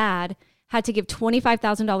defendant's dad had to give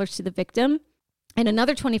 $25,000 to the victim and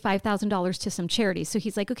another $25,000 to some charities. So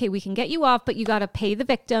he's like, okay, we can get you off, but you got to pay the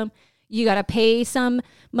victim. You got to pay some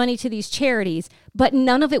money to these charities, but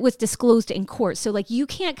none of it was disclosed in court. So you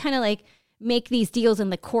can't kind of make these deals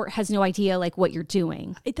and the court has no idea what you're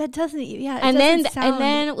doing. That doesn't, and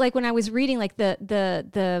then when I was reading,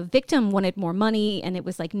 the victim wanted more money, and it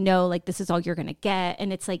was no, this is all you're gonna get,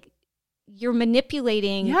 and it's you're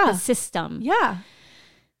manipulating the system. Yeah.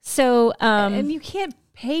 So and you can't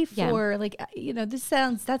pay for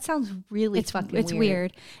that sounds really fucking weird. It's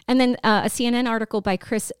weird. And then a CNN article by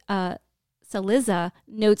Chris Saliza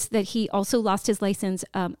notes that he also lost his license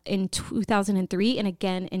in 2003 and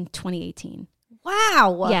again in 2018.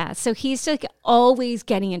 Wow. Yeah, so he's always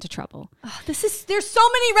getting into trouble. Oh, there's so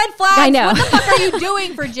many red flags. I know. What the fuck are you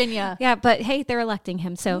doing, Virginia? Yeah, but hey, they're electing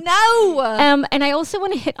him, so no. And I also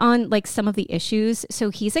want to hit on some of the issues. So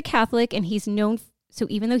he's a Catholic, and he's known. So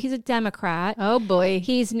even though he's a Democrat, oh boy,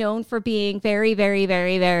 he's known for being very, very,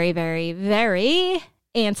 very, very, very, very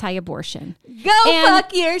anti-abortion.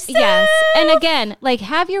 Fuck yourself. Yes. And again,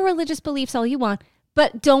 have your religious beliefs all you want,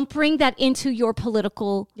 but don't bring that into your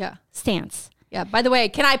political stance. Yeah. By the way,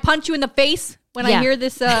 can I punch you in the face when I hear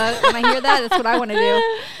this? When I hear that, that's what I want to do.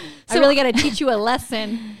 So, I really got to teach you a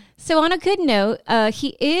lesson. So on a good note,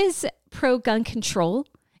 he is pro-gun control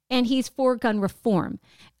and he's for gun reform.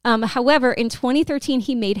 However, in 2013,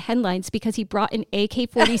 he made headlines because he brought an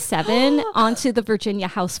AK-47 onto the Virginia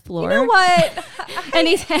House floor. You know what? And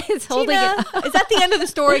he's holding it. Is that the end of the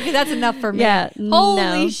story? Because that's enough for me. Yeah.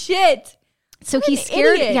 Holy shit. So he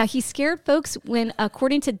scared. Idiot. Yeah, he scared folks when,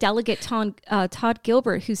 according to Delegate Todd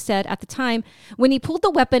Gilbert, who said at the time, when he pulled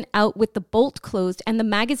the weapon out with the bolt closed and the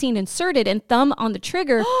magazine inserted and thumb on the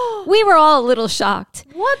trigger, we were all a little shocked.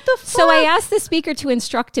 What the fuck? So I asked the speaker to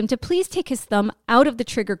instruct him to please take his thumb out of the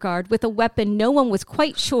trigger guard with a weapon no one was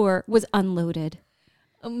quite sure was unloaded.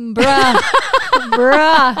 Bruh.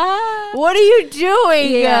 What are you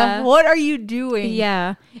doing? Yeah. What are you doing?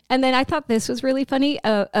 Yeah. And then I thought this was really funny.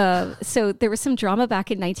 So there was some drama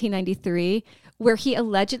back in 1993 where he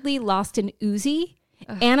allegedly lost an Uzi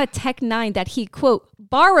and a Tech 9 that he, quote,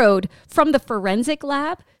 borrowed from the forensic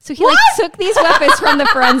lab. So he took these weapons from the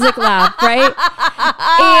forensic lab, right?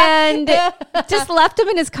 And just left them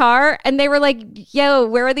in his car. And they were like, yo,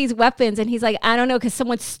 where are these weapons? And he's like, I don't know, because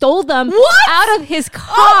someone stole them out of his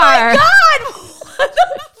car. Oh my God! What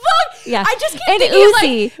the fuck? Yeah. I just keep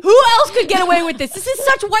thinking, who else could get away with this? This is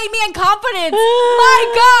such white man confidence. My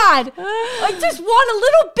God. I just want a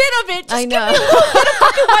little bit of it. Just give me a little bit of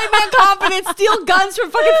fucking white man confidence. Steal guns from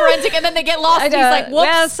fucking forensic and then they get lost. And he's like, whoops.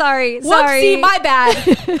 Well, sorry. Whoopsie, my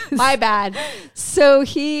bad. My bad. So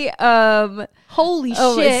he, holy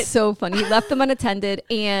shit. It's so funny. He left them unattended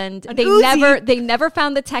and they never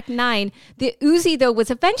found the Tech 9. The Uzi though was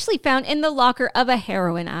eventually found in the locker of a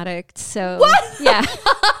heroin addict. So what? Yeah.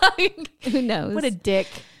 Who knows? What a dick.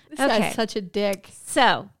 This guy's such a dick.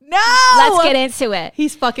 So no, let's get into it.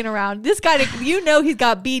 He's fucking around. This guy, he's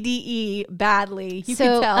got BDE badly. You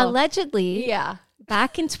can tell. Allegedly,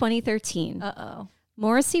 back in 2013,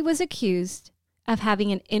 Morrissey was accused of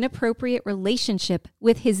having an inappropriate relationship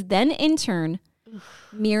with his then intern,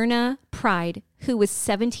 Myrna Pride, who was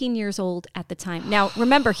 17 years old at the time. Now,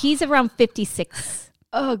 remember, he's around 56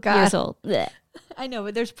 years old. Blech. I know,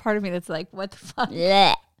 but there's part of me that's like, what the fuck?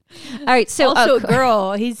 Blech. All right, so also a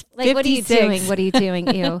girl. He's 56. Like, what are you doing? What are you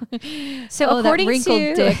doing? Ew. So according that wrinkled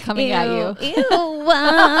to dick coming at you.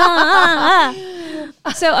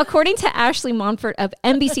 So according to Ashley Monfort of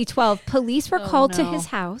NBC 12, police were called to his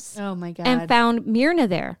house. Oh my God! And found Myrna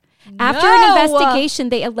there. After an investigation,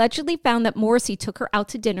 they allegedly found that Morrissey took her out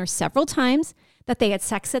to dinner several times, that they had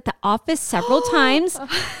sex at the office several times,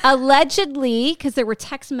 allegedly, because there were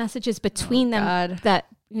text messages between them that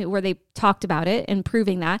where they talked about it and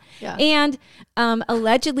proving that. Yeah. And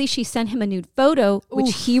allegedly she sent him a nude photo,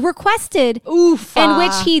 which he requested, Oof. and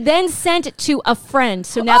which he then sent to a friend.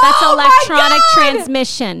 So now that's electronic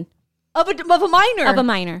transmission Of a minor. of a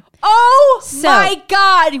minor. Oh So- my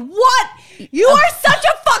God. What? You are such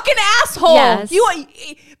a fucking asshole. Yes.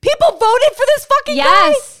 People voted for this fucking guy?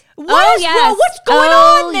 Yes. What's going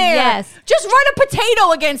on there? Yes. Just run a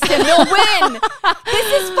potato against him. He'll win.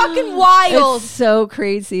 This is fucking wild. It's so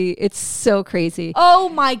crazy. It's so crazy. Oh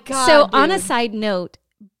my God. So dude. on a side note,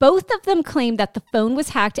 both of them claimed that the phone was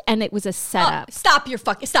hacked and it was a setup. Stop it.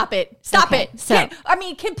 Stop Okay, it. so-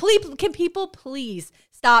 Can people please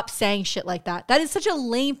stop saying shit like that? That is such a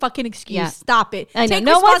lame fucking excuse. Yeah. Stop it. I know. Take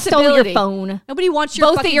No one stole your responsibility. phone. Nobody wants your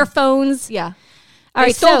Both fucking, of your phones. Yeah. All They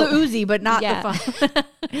right, stole so- the Uzi, but not Yeah. the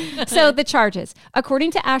phone. So the charges.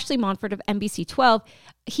 According to Ashley Montfort of NBC 12,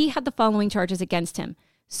 he had the following charges against him: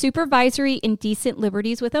 supervisory indecent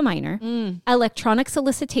liberties with a minor, electronic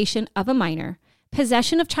solicitation of a minor,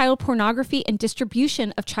 possession of child pornography and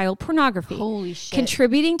distribution of child pornography, Holy shit.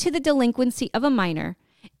 contributing to the delinquency of a minor.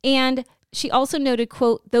 And she also noted,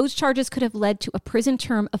 quote, those charges could have led to a prison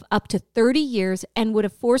term of up to 30 years and would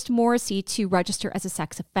have forced Morrissey to register as a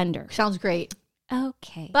sex offender. Sounds great.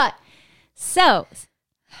 Okay. But So,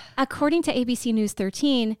 according to ABC News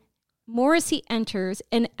 13, Morrissey enters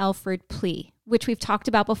an Alfred plea, which we've talked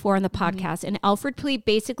about before on the podcast. An Alfred plea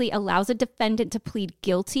basically allows a defendant to plead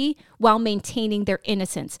guilty while maintaining their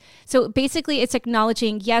innocence. So basically it's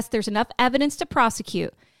acknowledging, yes, there's enough evidence to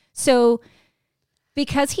prosecute. So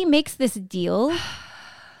because he makes this deal,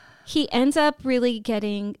 he ends up really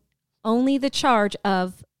getting only the charge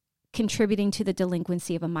of contributing to the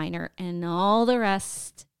delinquency of a minor, and all the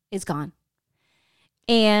rest is gone.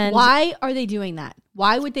 And why are they doing that?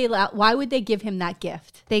 Why would they give him that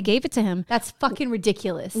gift? they gave it to him. That's fucking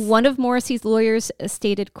ridiculous. One of Morrissey's lawyers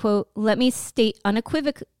stated, quote, let me state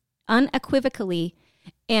unequivocally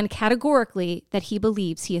and categorically that he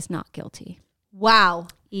believes he is not guilty. Wow.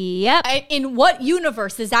 Yep. In what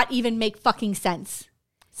universe does that even make fucking sense?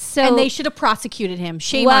 So, And they should have prosecuted him.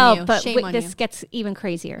 Shame on you. But Shame on this you. gets even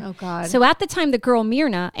crazier. Oh, God. So at the time, the girl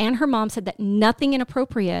Myrna and her mom said that nothing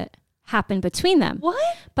inappropriate happened between them. What?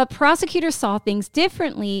 But prosecutors saw things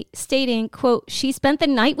differently, stating, quote, she spent the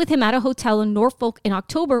night with him at a hotel in Norfolk in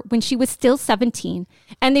October when she was still 17.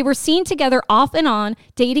 And they were seen together off and on,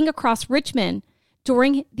 dating across Richmond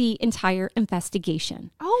during the entire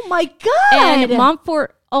investigation. Oh, my God. And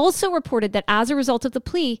Montfort also reported that as a result of the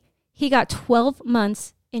plea, he got 12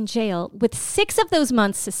 months in jail, with 6 of those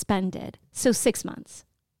months suspended. So 6 months.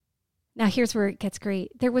 Now, here's where it gets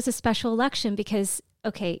great. There was a special election because,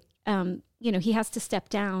 he has to step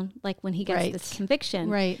down like when he gets this conviction.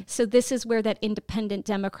 Right. So this is where that independent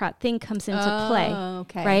Democrat thing comes into play.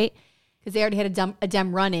 Okay. Right. Because they already had a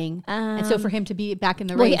Dem running. And so for him to be back in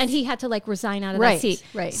the race. And he had to resign out of Right, that seat.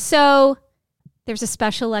 right. So there's a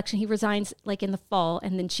special election. He resigns in the fall,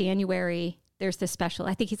 and then January there's this special.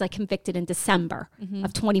 I think he's convicted in December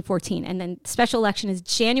of 2014, and then special election is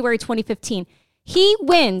January 2015. He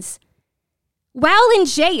wins while in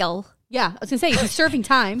jail. Yeah, I was gonna say he's serving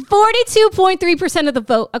time. 42.3% of the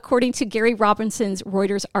vote, according to Gary Robinson's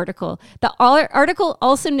Reuters article. The article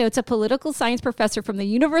also notes a political science professor from the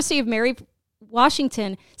University of Mary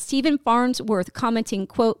Washington, Stephen Farnsworth, commenting,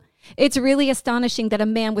 quote, it's really astonishing that a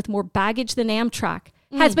man with more baggage than Amtrak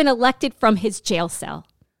has been elected from his jail cell.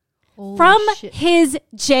 His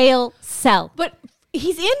jail cell. But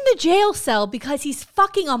he's in the jail cell because he's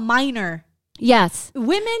fucking a minor. Yes.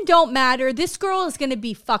 Women don't matter. This girl is going to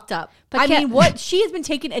be fucked up. But what she has been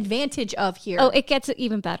taken advantage of here. Oh, it gets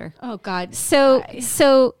even better. Oh God. So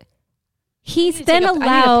he's then I need a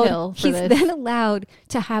pill allowed. for He's this. then allowed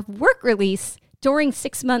to have work release during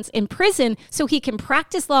 6 months in prison, so he can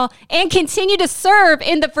practice law and continue to serve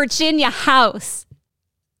in the Virginia House.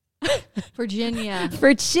 Virginia.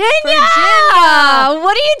 Virginia.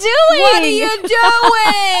 What are you doing? What are you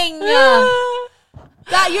doing?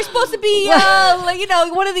 God, you're supposed to be,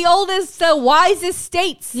 one of the oldest, wisest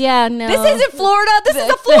states. Yeah, no. This isn't Florida. This is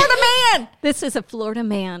a Florida man This is a Florida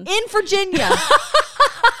man. in Virginia.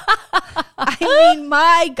 I mean,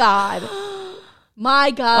 my God.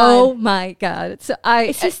 My God. Oh my God. So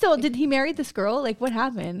Is he still, did he marry this girl? What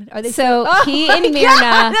happened? Are they So still, he my and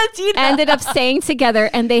God, Myrna Tina. ended up staying together,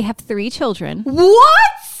 and they have 3 children.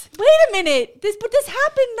 What? Wait a minute. This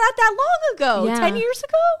happened not that long ago. Yeah. 10 years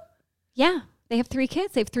ago? Yeah, they have 3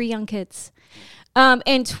 kids. They have 3 young kids.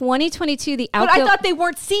 In 2022, the But I thought they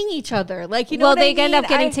weren't seeing each other. Well, they end up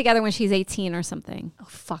getting together when she's 18 or something. Oh,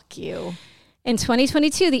 fuck you. In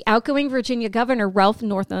 2022, the outgoing Virginia governor, Ralph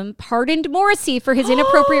Northam, pardoned Morrissey for his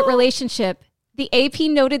inappropriate relationship. The AP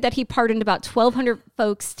noted that he pardoned about 1,200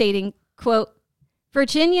 folks, stating, quote,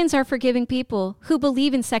 Virginians are forgiving people who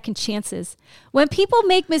believe in second chances. When people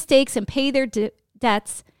make mistakes and pay their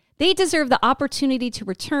debts, they deserve the opportunity to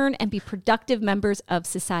return and be productive members of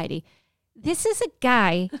society. This is a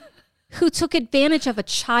guy who took advantage of a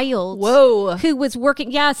child who was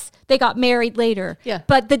working. Yes, they got married later. Yeah.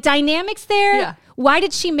 But the dynamics there, why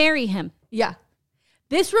did she marry him? Yeah.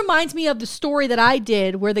 This reminds me of the story that I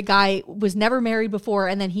did where the guy was never married before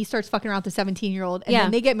and then he starts fucking around with the 17-year-old and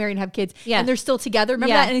then they get married and have kids and they're still together.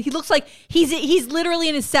 Remember that? And he looks like he's literally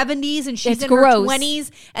in his 70s and she's in her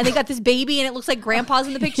 20s and they got this baby and it looks like grandpa's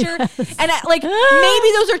in the picture. And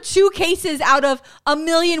maybe those are 2 cases out of a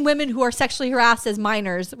million women who are sexually harassed as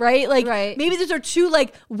minors, right? Maybe those are 2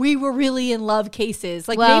 we were really in love cases.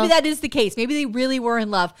 Maybe that is the case. Maybe they really were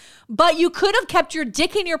in love. But you could have kept your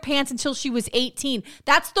dick in your pants until she was 18.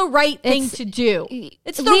 That's the right thing to do.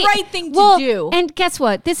 It's the right thing to do. And guess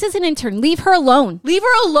what? This is an intern. Leave her alone. Leave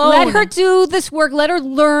her alone. Let her do this work. Let her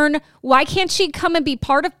learn. Why can't she come and be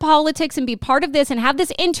part of politics and be part of this and have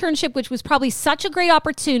this internship, which was probably such a great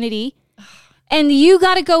opportunity? And you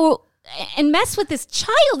got to go and mess with this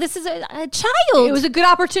child. This is a child. It was a good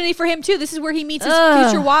opportunity for him, too. This is where he meets his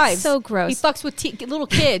future wives. So gross. He fucks with little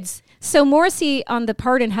kids. So Morrissey on the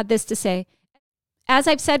pardon had this to say. As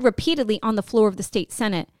I've said repeatedly on the floor of the state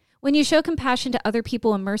Senate, when you show compassion to other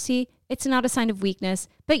people and mercy, it's not a sign of weakness,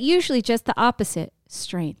 but usually just the opposite,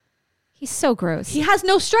 strength. He's so gross. He has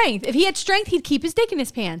no strength. If he had strength, he'd keep his dick in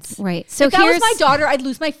his pants. Right. So if that was my daughter, I'd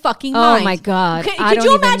lose my fucking mind. Oh my God. Could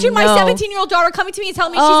you imagine my 17-year-old daughter coming to me and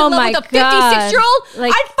telling me she's in love with a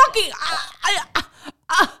 56-year-old? I'd fucking...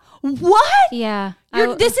 what? Yeah.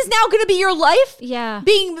 This is now going to be your life? Yeah.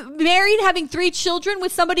 Being married, having 3 children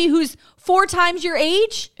with somebody who's 4 times your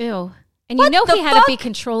age? Ew. And you know he had to be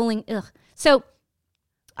controlling. Ugh. So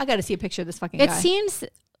I got to see a picture of this fucking guy. It seems...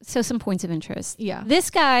 So some points of interest. Yeah.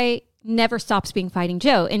 This guy never stops being Fighting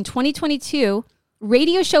Joe. In 2022,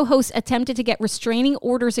 radio show hosts attempted to get restraining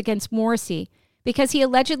orders against Morrissey because he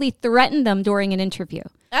allegedly threatened them during an interview.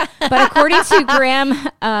 But according to Graham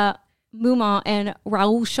Mumma and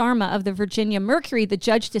Raul Sharma of the Virginia Mercury, the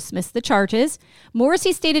judge dismissed the charges.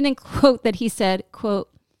 Morrissey stated in quote that he said, quote,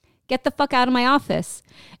 "Get the fuck out of my office."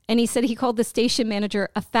 And he said he called the station manager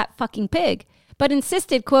a fat fucking pig, but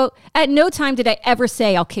insisted, quote, "At no time did I ever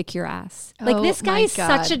say I'll kick your ass." This guy is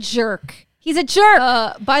such a jerk. He's a jerk.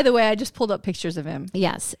 By the way, I just pulled up pictures of him.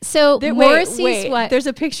 Yes. So Morrissey's there's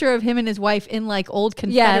a picture of him and his wife in old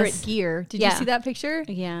Confederate gear. Did you see that picture?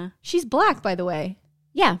 Yeah. She's black, by the way.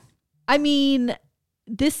 Yeah. I mean,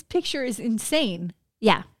 this picture is insane.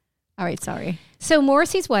 Yeah. All right, sorry. So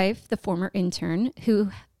Morrissey's wife, the former intern, who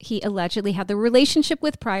he allegedly had the relationship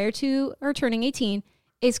with prior to her turning 18,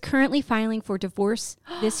 is currently filing for divorce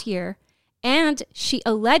this year. And she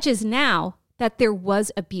alleges now that there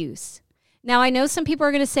was abuse. Now, I know some people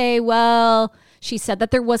are going to say, well, she said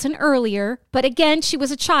that there wasn't earlier. But again, she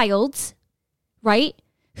was a child, right?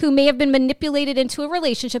 Who may have been manipulated into a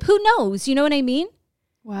relationship. Who knows? You know what I mean?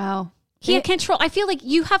 Wow. He had control. I feel like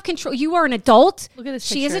you have control. You are an adult. Look at this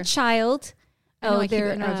picture. She is a child. I keep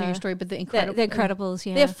interrupting your story, but the Incredibles,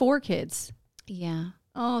 yeah. They have 4 kids. Yeah.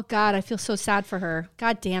 Oh, God, I feel so sad for her.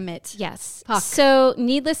 God damn it. Yes. Puck. So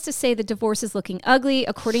needless to say, the divorce is looking ugly.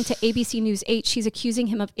 According to ABC News 8, she's accusing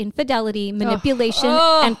him of infidelity, manipulation,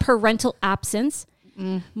 and parental absence.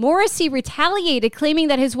 Morrissey retaliated, claiming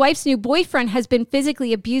that his wife's new boyfriend has been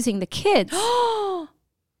physically abusing the kids.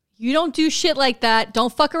 You don't do shit like that.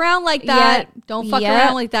 Don't fuck around like that. Don't fuck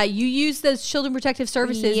around like that. You use the Children Protective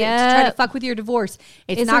Services to try to fuck with your divorce.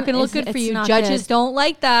 It's not going to look good for you. Judges don't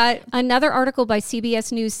like that. Another article by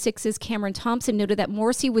CBS News 6's Cameron Thompson noted that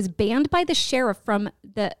Morrissey was banned by the sheriff from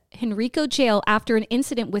the Henrico jail after an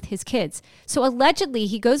incident with his kids. So allegedly,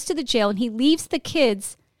 he goes to the jail and he leaves the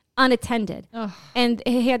kids unattended. And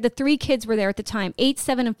he had the 3 kids were there at the time, 8,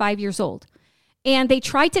 7, and 5 years old. And they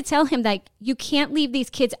tried to tell him that you can't leave these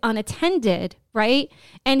kids unattended, right?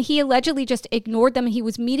 And he allegedly just ignored them. He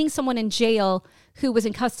was meeting someone in jail who was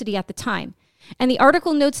in custody at the time. And the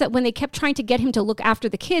article notes that when they kept trying to get him to look after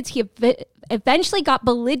the kids, he eventually got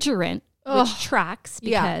belligerent, which tracks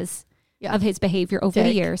because of his behavior over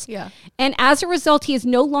the years. Yeah. And as a result, he is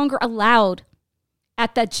no longer allowed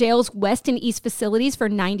at the jail's west and east facilities for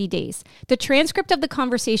 90 days. The transcript of the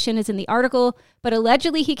conversation is in the article, but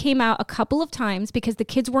allegedly he came out a couple of times because the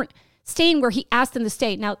kids weren't staying where he asked them to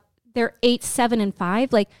stay. Now, they're 8, 7, and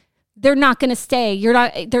 5. Like, they're not going to stay.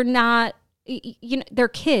 They're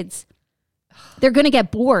kids. They're going to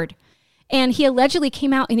get bored. And he allegedly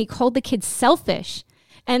came out and he called the kids selfish.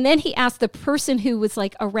 And then he asked the person who was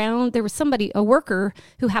like around, there was somebody, a worker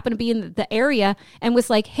who happened to be in the area and was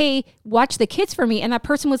like, hey, watch the kids for me. And that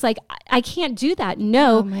person was like, I can't do that.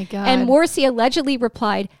 No. Oh my God. And Morrissey allegedly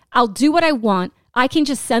replied, I'll do what I want. I can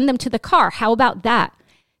just send them to the car. How about that?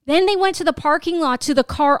 Then they went to the parking lot to the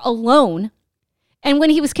car alone. And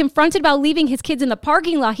when he was confronted about leaving his kids in the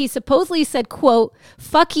parking lot, he supposedly said, quote,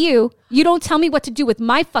 fuck you. You don't tell me what to do with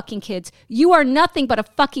my fucking kids. You are nothing but a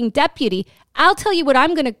fucking deputy. I'll tell you what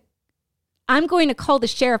I'm going to call the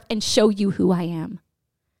sheriff and show you who I am.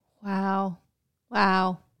 Wow.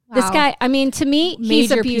 This guy, I mean, to me,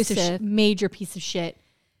 he's abusive. Major piece of shit.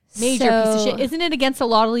 Piece of shit. Isn't it against the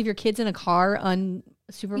law to leave your kids in a car unsupervised?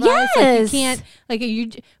 Yes. Like you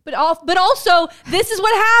can't, but also, this is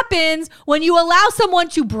what happens when you allow someone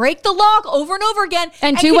to break the law over and over again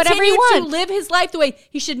and do whatever you want. To live his life the way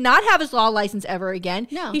he should not have his law license ever again.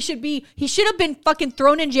 No. He should have been fucking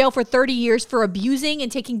thrown in jail for 30 years for abusing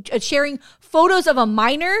and sharing photos of a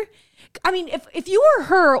minor. I mean, if you were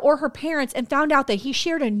her or her parents and found out that he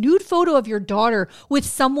shared a nude photo of your daughter with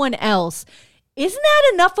someone else, isn't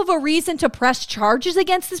that enough of a reason to press charges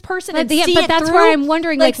against this person and see it through? But that's where I'm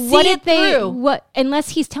wondering, like what did they, through?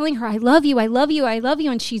 Unless he's telling her, I love you,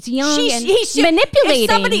 and she's young and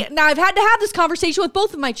manipulating. Now, I've had to have this conversation with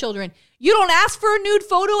both of my children. You don't ask for a nude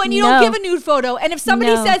photo and you don't give a nude photo. And if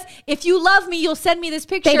somebody says, if you love me, you'll send me this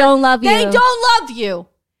picture. They don't love you. They don't love you.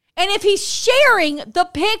 And if he's sharing the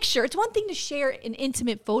picture, it's one thing to share an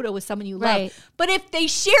intimate photo with someone you love. But if they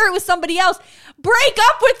share it with somebody else, break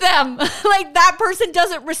up with them. Like that person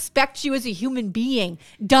doesn't respect you as a human being,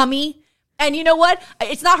 dummy. And you know what?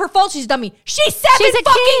 It's not her fault she's dummy. She's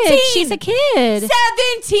 17. She's a kid.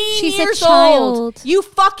 17 years old. You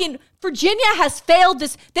fucking, Virginia has failed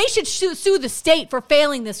this. They should sue the state for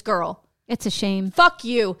failing this girl. It's a shame. Fuck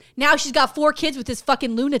you. Now she's got 4 kids with this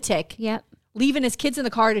fucking lunatic. Yep. Leaving his kids in the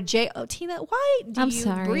car to jail. Oh, Tina, why do you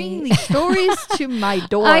sorry. bring these stories to my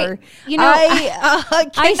door?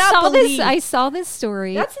 I saw this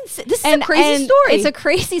story. That's insane. This is a crazy story. It's a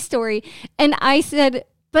crazy story. And I said,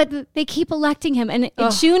 but they keep electing him. And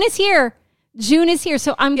June is here.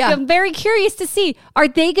 So I'm very curious to see, are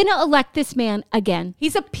they going to elect this man again?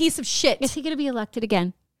 He's a piece of shit. Is he going to be elected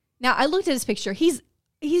again? Now, I looked at his picture. He's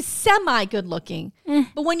semi good looking,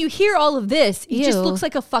 but when you hear all of this, he just looks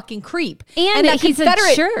like a fucking creep. And that he's a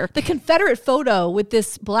jerk. The Confederate photo with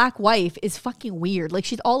this black wife is fucking weird. Like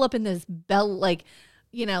she's all up in this bell, like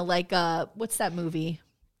what's that movie?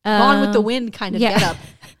 Gone with the Wind kind of getup.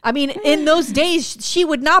 I mean, in those days, she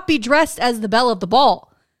would not be dressed as the belle of the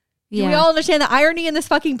ball. Do we all understand the irony in this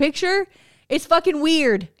fucking picture? It's fucking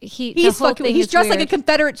weird. He's dressed like a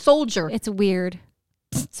Confederate soldier. It's weird.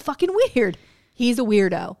 It's fucking weird. He's a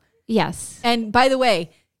weirdo. Yes. And by the way,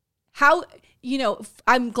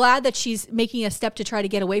 I'm glad that she's making a step to try to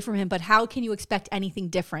get away from him, but how can you expect anything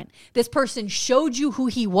different? This person showed you who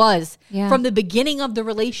he was from the beginning of the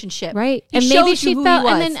relationship. Right. And maybe she felt,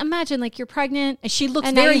 and then imagine like you're pregnant. And she looks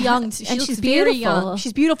very young. And she's very young.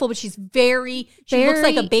 She's beautiful, but she looks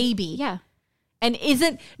like a baby. Yeah. And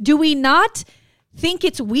do we not think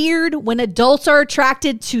it's weird when adults are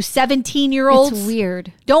attracted to 17-year-olds? It's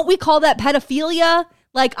weird. Don't we call that pedophilia?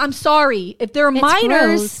 Like, I'm sorry. If they're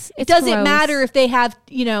minors, it doesn't matter if they have,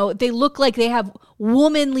 they look like they have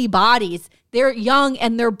womanly bodies. They're young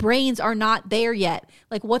and their brains are not there yet.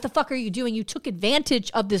 Like, what the fuck are you doing? You took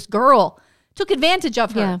advantage of this girl. Took advantage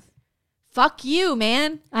of her. Yeah. Fuck you,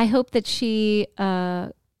 man. I hope that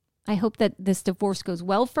I hope that this divorce goes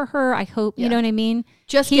well for her. I hope, you know what I mean?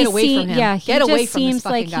 Just get away from him. Yeah, get away from seems this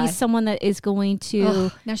like guy. He's someone that is going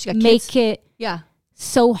to now she got make kids. It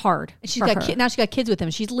so hard. And now she got kids with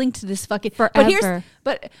him. She's linked to this fucking forever.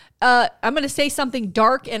 But I'm going to say something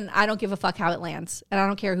dark, and I don't give a fuck how it lands, and I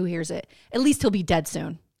don't care who hears it. At least he'll be dead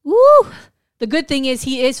soon. Woo! The good thing is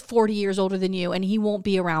he is 40 years older than you, and he won't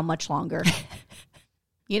be around much longer.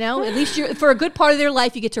 At least for a good part of their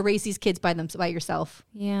life, you get to raise these kids by yourself.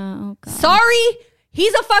 Yeah. Oh God. Sorry,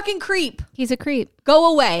 he's a fucking creep. He's a creep.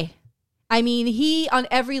 Go away. I mean, he on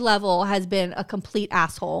every level has been a complete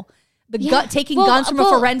asshole. Taking guns from a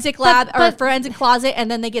forensic lab or a forensic closet, and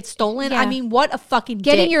then they get stolen. Yeah. I mean, what a fucking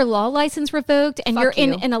getting dick. Your law license revoked, and you're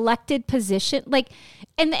in an elected position. Like,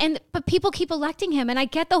 but people keep electing him, and I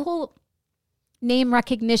get the whole name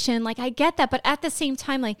recognition. Like, I get that, but at the same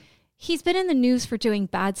time, like. He's been in the news for doing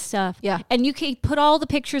bad stuff. Yeah. And you can put all the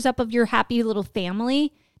pictures up of your happy little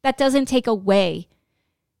family. That doesn't take away,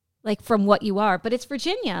 like, from what you are. But it's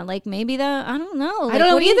Virginia. Like, maybe I don't know. Like, I don't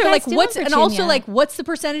know either. Like, what's what's the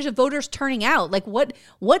percentage of voters turning out? Like,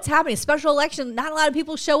 what's happening? Special election, not a lot of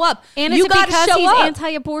people show up. And you got to show he's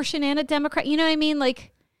anti-abortion and a Democrat. You know what I mean?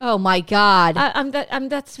 Like, Oh my God.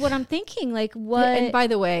 That's what I'm thinking. Like, what? And by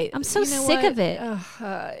the way, I'm so sick of it.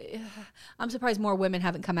 I'm surprised more women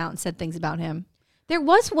haven't come out and said things about him. There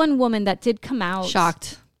was one woman that did come out.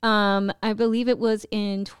 Shocked. I believe it was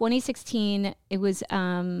in 2016. It was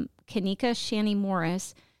Kanika Shani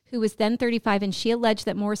Morris, who was then 35, and she alleged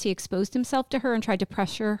that Morrissey exposed himself to her and tried to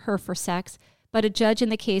pressure her for sex. But a judge in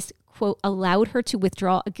the case, quote, allowed her to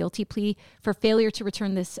withdraw a guilty plea for failure to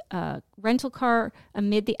return this rental car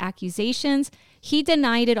amid the accusations. He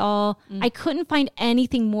denied it all. I couldn't find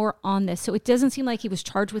anything more on this. So it doesn't seem like he was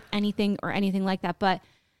charged with anything or anything like that. But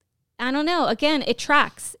I don't know. Again, it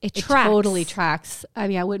tracks. It tracks. Totally tracks. I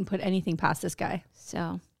mean, I wouldn't put anything past this guy.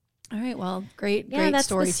 So, all right. Well, great that's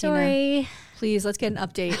story, the story. Tina. Please, let's get an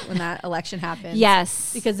update when that election happens.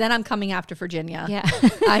 Yes. Because then I'm coming after Virginia. Yeah.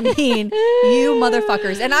 I mean, you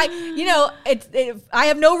motherfuckers. And I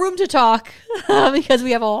have no room to talk because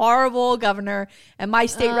we have a horrible governor and my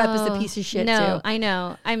state rep is a piece of shit too. I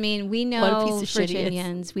know. I mean, we know what a piece of shit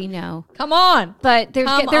Virginians. We know. Come on. But there's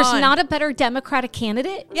not a better Democratic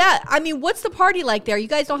candidate. Yeah. I mean, what's the party like there? You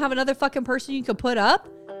guys don't have another fucking person you could put up?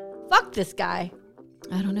 Fuck this guy.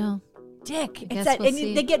 I don't know. Dick.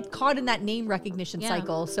 They get caught in that name recognition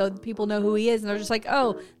cycle. So people know who he is and they're just like,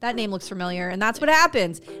 oh, that name looks familiar. And that's what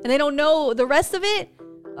happens. And they don't know the rest of it.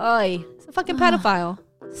 Oy, it's a fucking pedophile.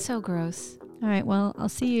 So gross. All right. Well, I'll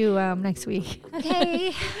see you next week.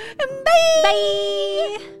 Okay.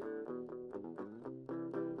 Bye.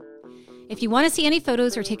 If you want to see any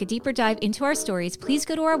photos or take a deeper dive into our stories, please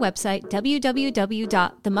go to our website,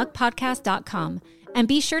 www.themuckpodcast.com. And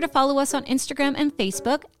be sure to follow us on Instagram and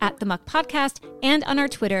Facebook at The Muck Podcast and on our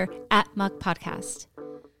Twitter at Muck Podcast.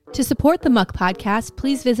 To support The Muck Podcast,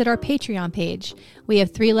 please visit our Patreon page. We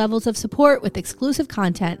have 3 levels of support with exclusive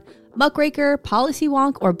content: Muckraker, Policy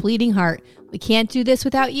Wonk, or Bleeding Heart. We can't do this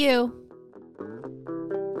without you.